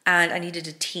 and I needed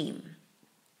a team.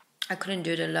 I couldn't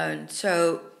do it alone.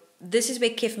 So this is where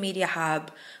KIF Media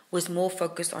Hub was more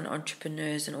focused on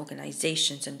entrepreneurs and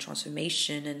organizations and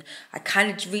transformation. And I kind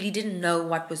of really didn't know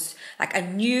what was, like, I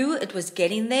knew it was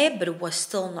getting there, but it was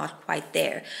still not quite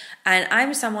there. And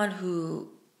I'm someone who,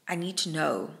 I need to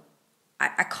know.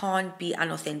 I can't be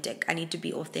unauthentic. I need to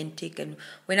be authentic. And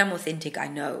when I'm authentic, I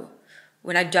know.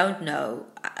 When I don't know,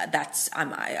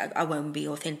 I won't be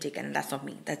authentic, and that's not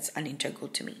me. That's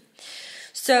unintegral to me.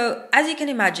 So as you can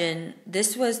imagine,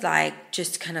 this was like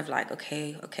just kind of like,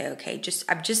 okay.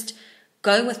 I'm just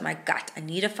going with my gut. I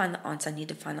need to find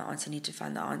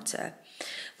the answer.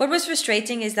 What was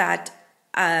frustrating is that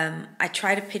I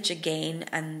tried to pitch again,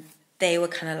 and they were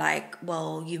kind of like,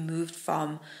 well, you moved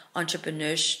from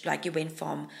entrepreneurship, like you went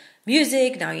from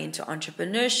music, now you're into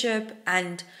entrepreneurship.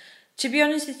 And to be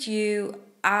honest with you,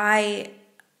 I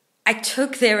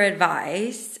took their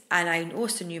advice, and I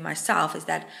also knew myself is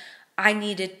that I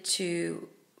needed to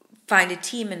find a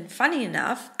team. And funny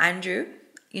enough, Andrew,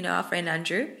 our friend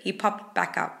Andrew, he popped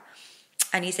back up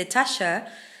and he said, "Tasha,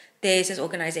 there's this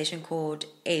organization called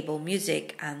Able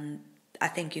Music, and I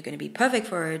think you're going to be perfect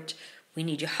for it. We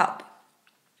need your help."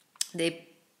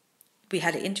 We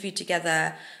had an interview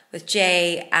together with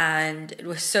Jay, and it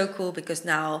was so cool because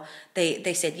now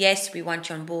they said, "Yes, we want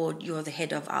you on board. You're the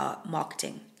head of our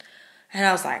marketing." And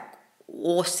I was like,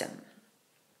 awesome.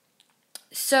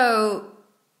 So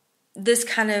this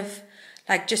kind of,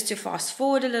 like, just to fast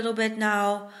forward a little bit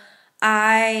now,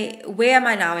 where am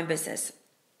I now in business?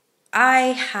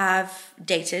 I have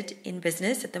dated in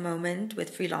business at the moment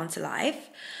with Freelancer Life,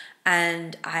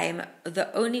 and I'm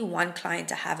the only one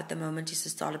client I have at the moment is a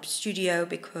startup studio,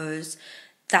 because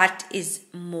that is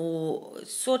more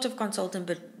sort of consultant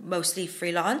but mostly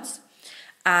freelance.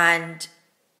 And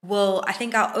I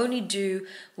think I'll only do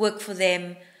work for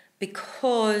them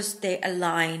because they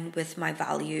align with my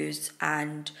values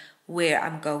and where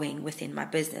I'm going within my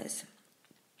business.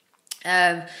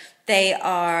 They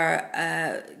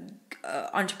are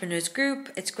entrepreneurs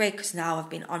group. It's great because now I've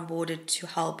been onboarded to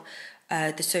help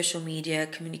the social media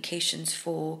communications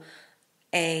for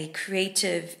a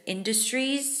creative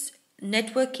industries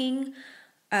networking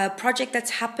project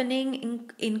that's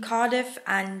happening in Cardiff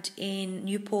and in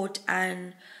Newport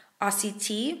and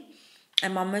RCT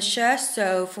and Monmouthshire.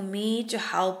 So for me to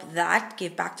help that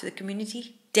give back to the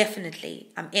community, definitely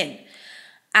I'm in.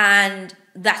 And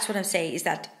that's what I'm saying, is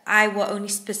that I will only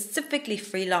specifically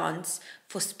freelance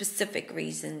for specific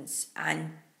reasons,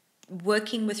 and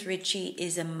working with Richie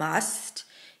is a must.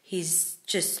 He's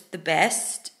just the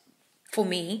best for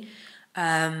me.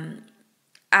 And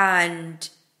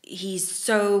he's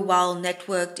so well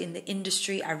networked in the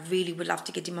industry. I really would love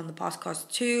to get him on the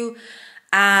podcast too.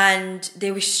 And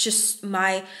there was just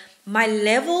my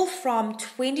level from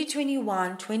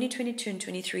 2021, 2022, and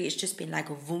 23 has just been like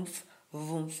woof,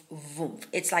 woof, woof.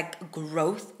 It's like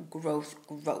growth, growth,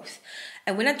 growth.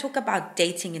 And when I talk about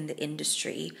dating in the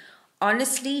industry,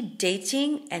 honestly,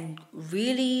 dating and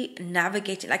really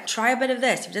navigating, like try a bit of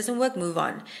this. If it doesn't work, move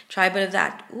on. Try a bit of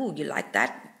that. Ooh, you like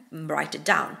that? Write it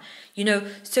down.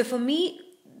 So for me,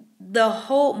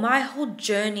 my whole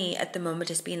journey at the moment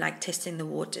has been like testing the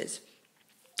waters.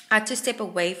 I had to step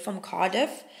away from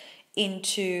Cardiff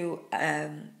into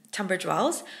Tunbridge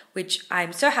Wells, which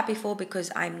I'm so happy for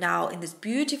because I'm now in this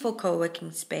beautiful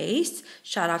co-working space.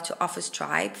 Shout out to Office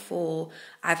Tribe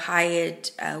I've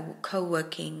hired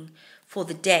co-working for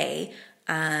the day,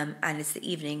 and it's the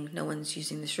evening. No one's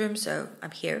using this room, so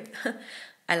I'm here.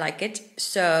 I like it.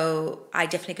 So I'm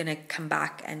definitely going to come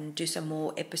back and do some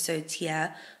more episodes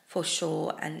here for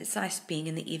sure. And it's nice being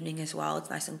in the evening as well. It's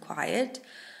nice and quiet.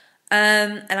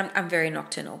 And I'm very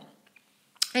nocturnal.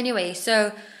 Anyway,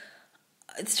 so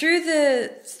through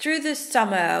the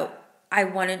summer, I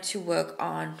wanted to work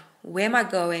on where am I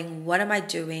going, what am I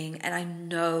doing, and I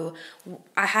know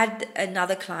I had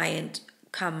another client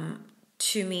come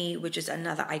to me, which is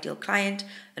another ideal client,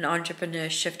 an entrepreneur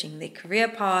shifting their career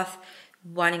path,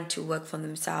 wanting to work for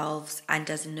themselves, and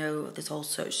doesn't know this whole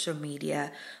social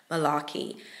media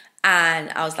malarkey.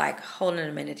 And I was like, hold on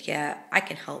a minute here, I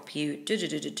can help you,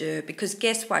 because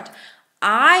guess what?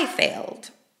 I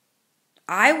failed.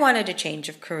 I wanted a change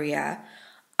of career.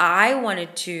 I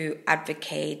wanted to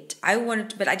advocate.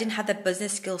 But I didn't have the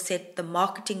business skill set, the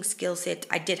marketing skill set.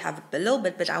 I did have a little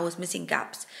bit, but I was missing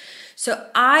gaps. So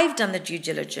I've done the due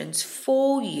diligence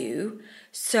for you.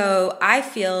 So I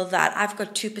feel that I've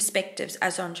got two perspectives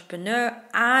as an entrepreneur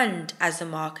and as a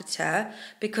marketer,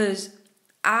 because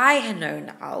I know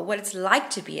now what it's like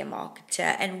to be a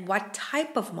marketer and what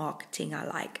type of marketing I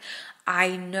like.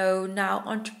 I know now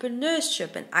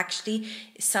entrepreneurship, and actually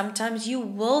sometimes you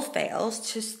will fail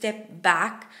to step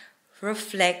back,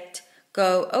 reflect,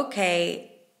 go,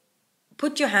 okay,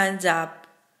 put your hands up,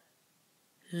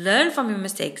 learn from your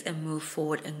mistakes and move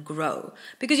forward and grow,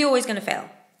 because you're always going to fail.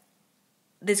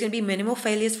 There's going to be minimal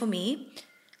failures for me.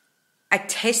 I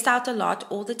test out a lot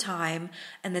all the time.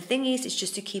 And the thing is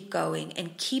just to keep going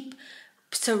and keep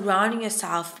surrounding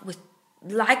yourself with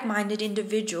like-minded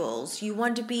individuals. You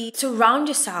want to surround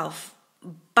yourself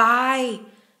by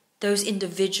those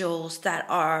individuals that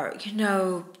are,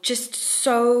 just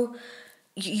so,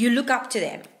 you look up to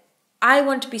them. I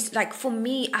want to be, like, for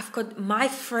me, I've got my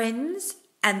friends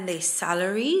and their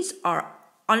salaries are,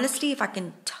 honestly, if I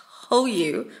can tell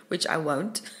you, which I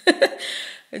won't,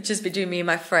 it's just between me and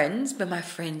my friends, but my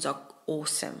friends are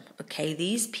awesome. Okay,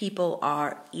 these people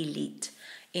are elite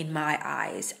in my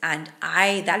eyes, and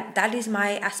that is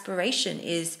my aspiration,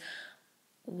 is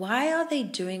why are they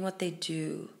doing what they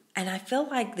do? And I feel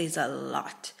like there's a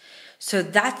lot. So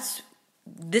this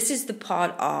is the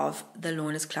part of the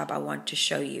LORNA Club I want to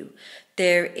show you.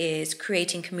 There is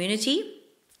creating community,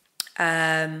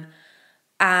 and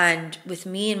with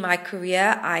me in my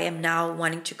career, I am now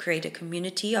wanting to create a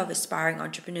community of aspiring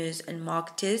entrepreneurs and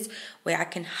marketers where I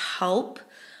can help.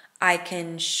 I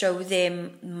can show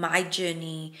them my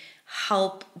journey,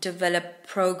 help develop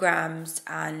programs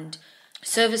and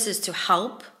services to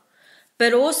help,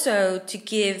 but also to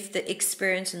give the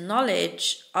experience and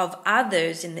knowledge of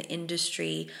others in the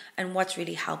industry and what's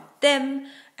really helped them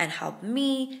and helped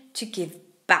me to give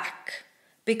back.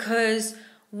 Because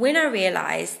when I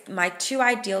realized my two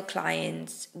ideal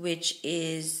clients, which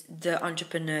is the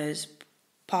entrepreneurs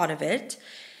part of it,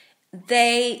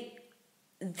 they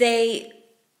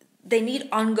need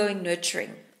ongoing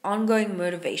nurturing, ongoing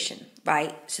motivation,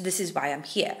 right? So this is why I'm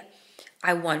here.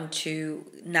 I want to,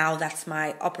 now that's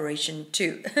my operation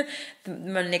too.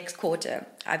 My next quarter,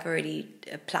 I've already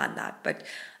planned that, but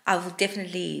I will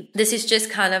definitely, this is just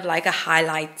kind of like a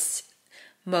highlights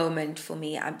moment for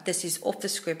me. This is off the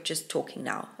script, just talking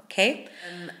now, okay?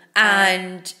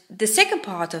 And the second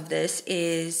part of this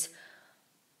is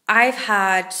I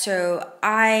had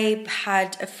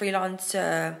a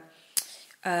freelancer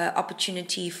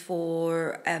opportunity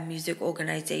for a music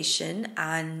organization,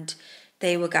 and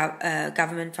they were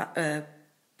government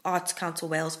Arts Council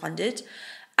Wales funded,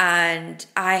 and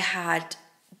I had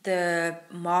the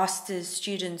master's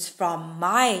students from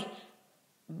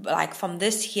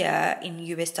this year in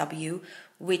USW,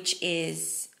 which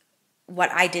is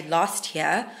what I did last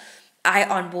year. I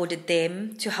onboarded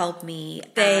them to help me.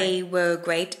 They were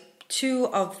great. Two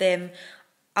of them,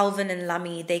 Alvin and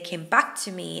Lamy, they came back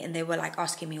to me and they were like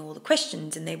asking me all the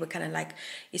questions, and they were kind of like,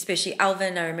 especially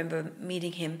Alvin, I remember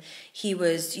meeting him. He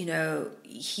was, it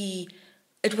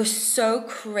was so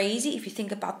crazy if you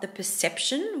think about the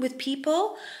perception with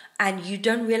people And you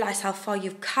don't realize how far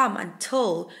you've come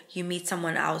until you meet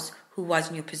someone else who was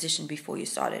in your position before you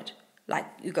started. Like,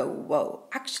 you go, whoa,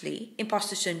 actually,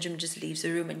 imposter syndrome just leaves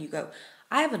the room and you go,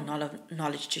 I have a lot of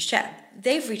knowledge to share.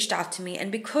 They've reached out to me,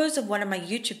 and because of one of my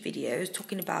YouTube videos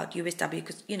talking about USW,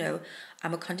 because,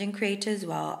 I'm a content creator as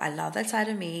well. I love that side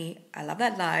of me. I love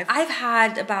that life. I've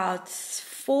had about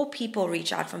 4 people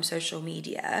reach out from social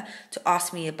media to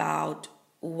ask me about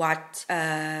what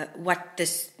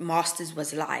this masters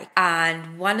was like,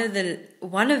 and one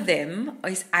of them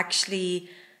is actually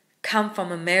come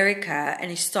from America and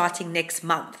is starting next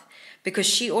month because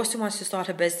she also wants to start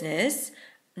a business.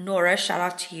 Nora, shout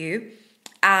out to you.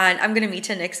 And I'm going to meet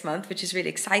her next month, which is really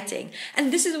exciting.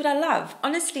 And this is what I love.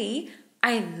 Honestly,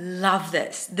 I love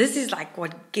this. This is like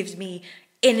what gives me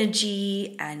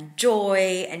energy and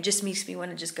joy and just makes me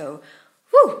want to just go,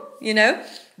 whoo,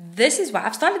 This is why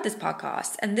I've started this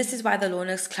podcast. And this is why the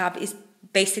LORNA Club is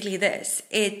basically this.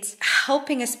 It's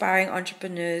helping aspiring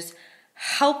entrepreneurs,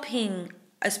 helping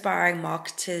aspiring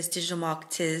marketers, digital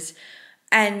marketers,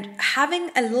 and having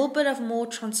a little bit of more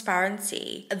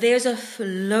transparency. There's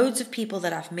loads of people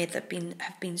that I've met that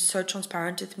have been so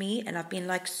transparent with me, and I've been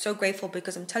like so grateful,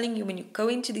 because I'm telling you, when you go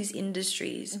into these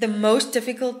industries, the most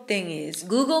difficult thing is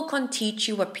Google can't teach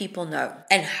you what people know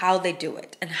and how they do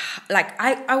it. And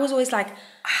I was always like,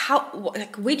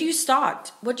 where do you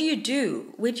start? What do you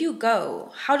do? Where do you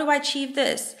go? How do I achieve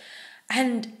this?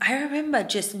 And I remember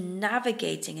just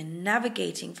navigating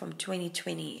from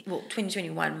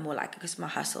 2021 more like, because my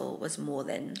hustle was more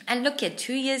than. And look at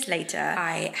 2 years later,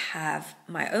 I have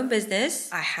my own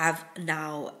business. I have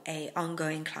now a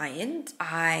ongoing client.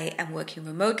 I am working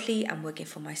remotely. I'm working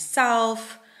for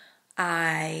myself.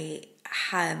 I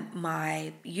have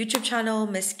my YouTube channel,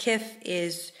 Miss Kiff,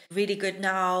 is really good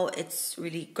now. It's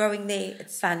really growing there.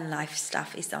 It's van life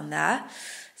stuff is on there.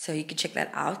 So you can check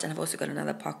that out. And I've also got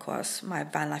another podcast, my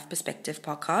Van Life Perspective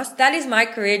podcast. That is my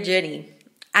career journey.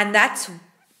 And that's,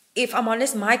 if I'm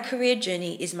honest, my career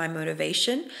journey is my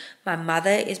motivation. My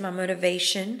mother is my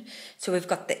motivation. So we've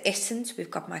got the essence, we've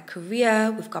got my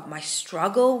career, we've got my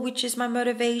struggle, which is my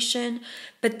motivation.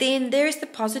 But then there is the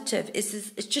positive.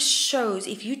 It just shows,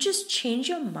 if you just change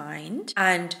your mind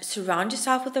and surround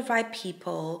yourself with the right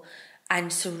people,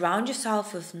 and surround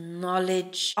yourself with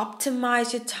knowledge,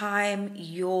 optimize your time,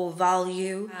 your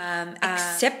value,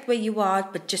 accept where you are,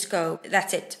 but just go,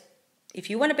 that's it. If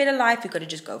you want a better life, you've got to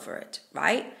just go for it,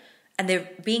 right? And they're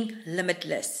being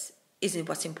limitless isn't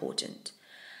what's important.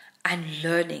 And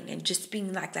learning and just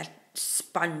being like that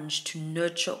sponge to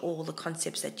nurture all the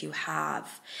concepts that you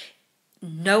have.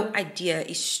 No idea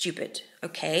is stupid,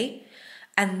 okay?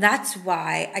 And that's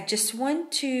why I just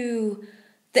want to...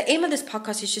 The aim of this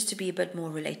podcast is just to be a bit more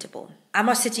relatable. I'm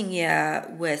not sitting here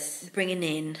with bringing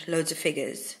in loads of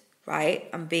figures, right?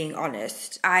 I'm being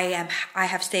honest. I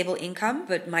have stable income,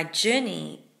 but my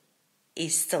journey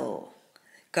is still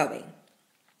going.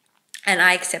 And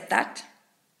I accept that.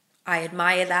 I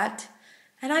admire that.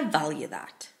 And I value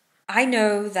that. I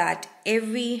know that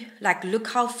look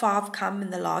how far I've come in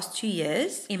the last 2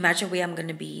 years. Imagine where I'm going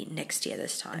to be next year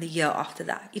this time, the year after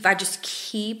that. If I just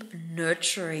keep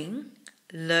nurturing,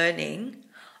 learning,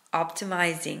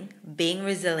 optimizing, being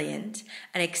resilient,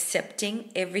 and accepting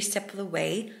every step of the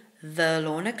way, the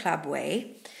LORNA Club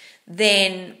way,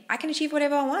 then I can achieve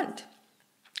whatever I want.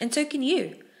 And so can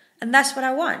you. And that's what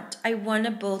I want. I want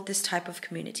to build this type of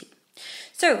community.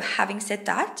 So having said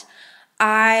that,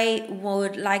 I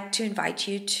would like to invite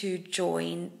you to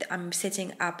join. I'm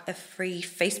setting up a free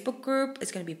Facebook group.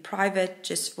 It's going to be private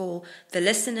just for the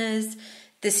listeners.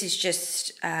 This is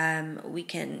just, we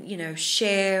can,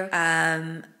 share.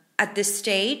 At this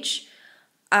stage,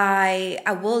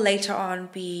 I will later on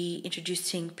be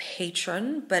introducing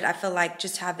Patreon, but I feel like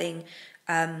just having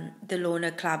the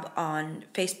LORNA Club on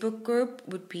Facebook group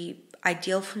would be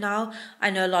ideal for now. I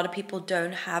know a lot of people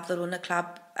don't have the LORNA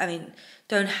Club,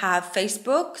 don't have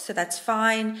Facebook, so that's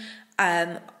fine.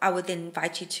 I would then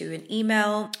invite you to an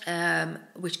email,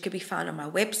 which could be found on my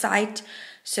website.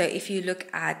 So if you look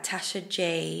at Tasha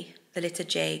J, the letter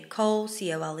J, Cole,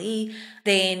 C-O-L-E,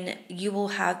 then you will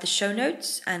have the show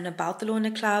notes and about the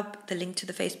LORNA Club, the link to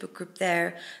the Facebook group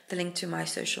there, the link to my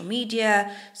social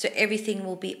media. So everything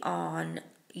will be on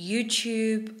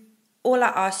YouTube. All I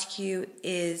ask you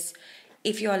is,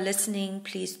 if you are listening,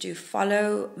 please do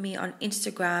follow me on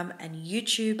Instagram and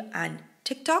YouTube and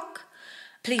TikTok.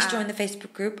 Please join the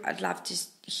Facebook group. I'd love to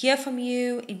hear from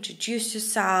you, introduce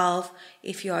yourself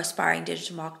if you're aspiring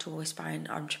digital marketer or aspiring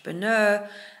entrepreneur.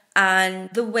 And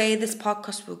the way this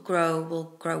podcast will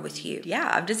grow with you. Yeah,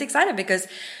 I'm just excited because,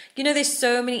 there's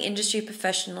so many industry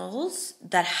professionals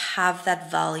that have that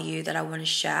value that I want to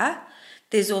share.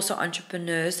 There's also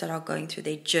entrepreneurs that are going through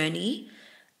their journey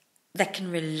that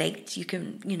can relate. You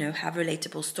can, have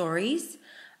relatable stories.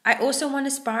 I also want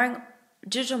aspiring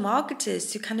digital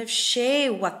marketers to kind of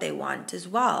share what they want as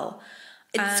well.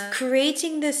 It's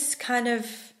creating this kind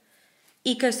of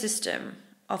ecosystem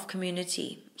of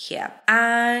community here.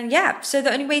 And so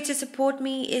the only way to support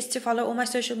me is to follow all my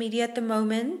social media at the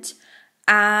moment.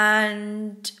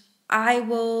 And I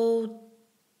will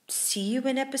see you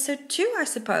in episode 2, I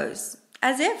suppose.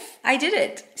 As if I did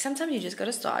it. Sometimes you just got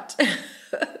to start.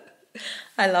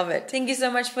 I love it. Thank you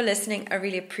so much for listening. I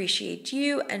really appreciate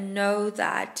you, and know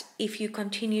that if you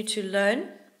continue to learn,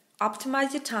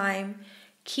 optimize your time,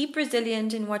 keep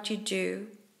resilient in what you do,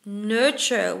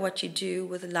 nurture what you do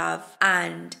with love,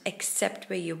 and accept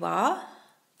where you are,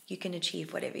 you can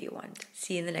achieve whatever you want.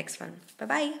 See you in the next one.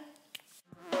 Bye-bye.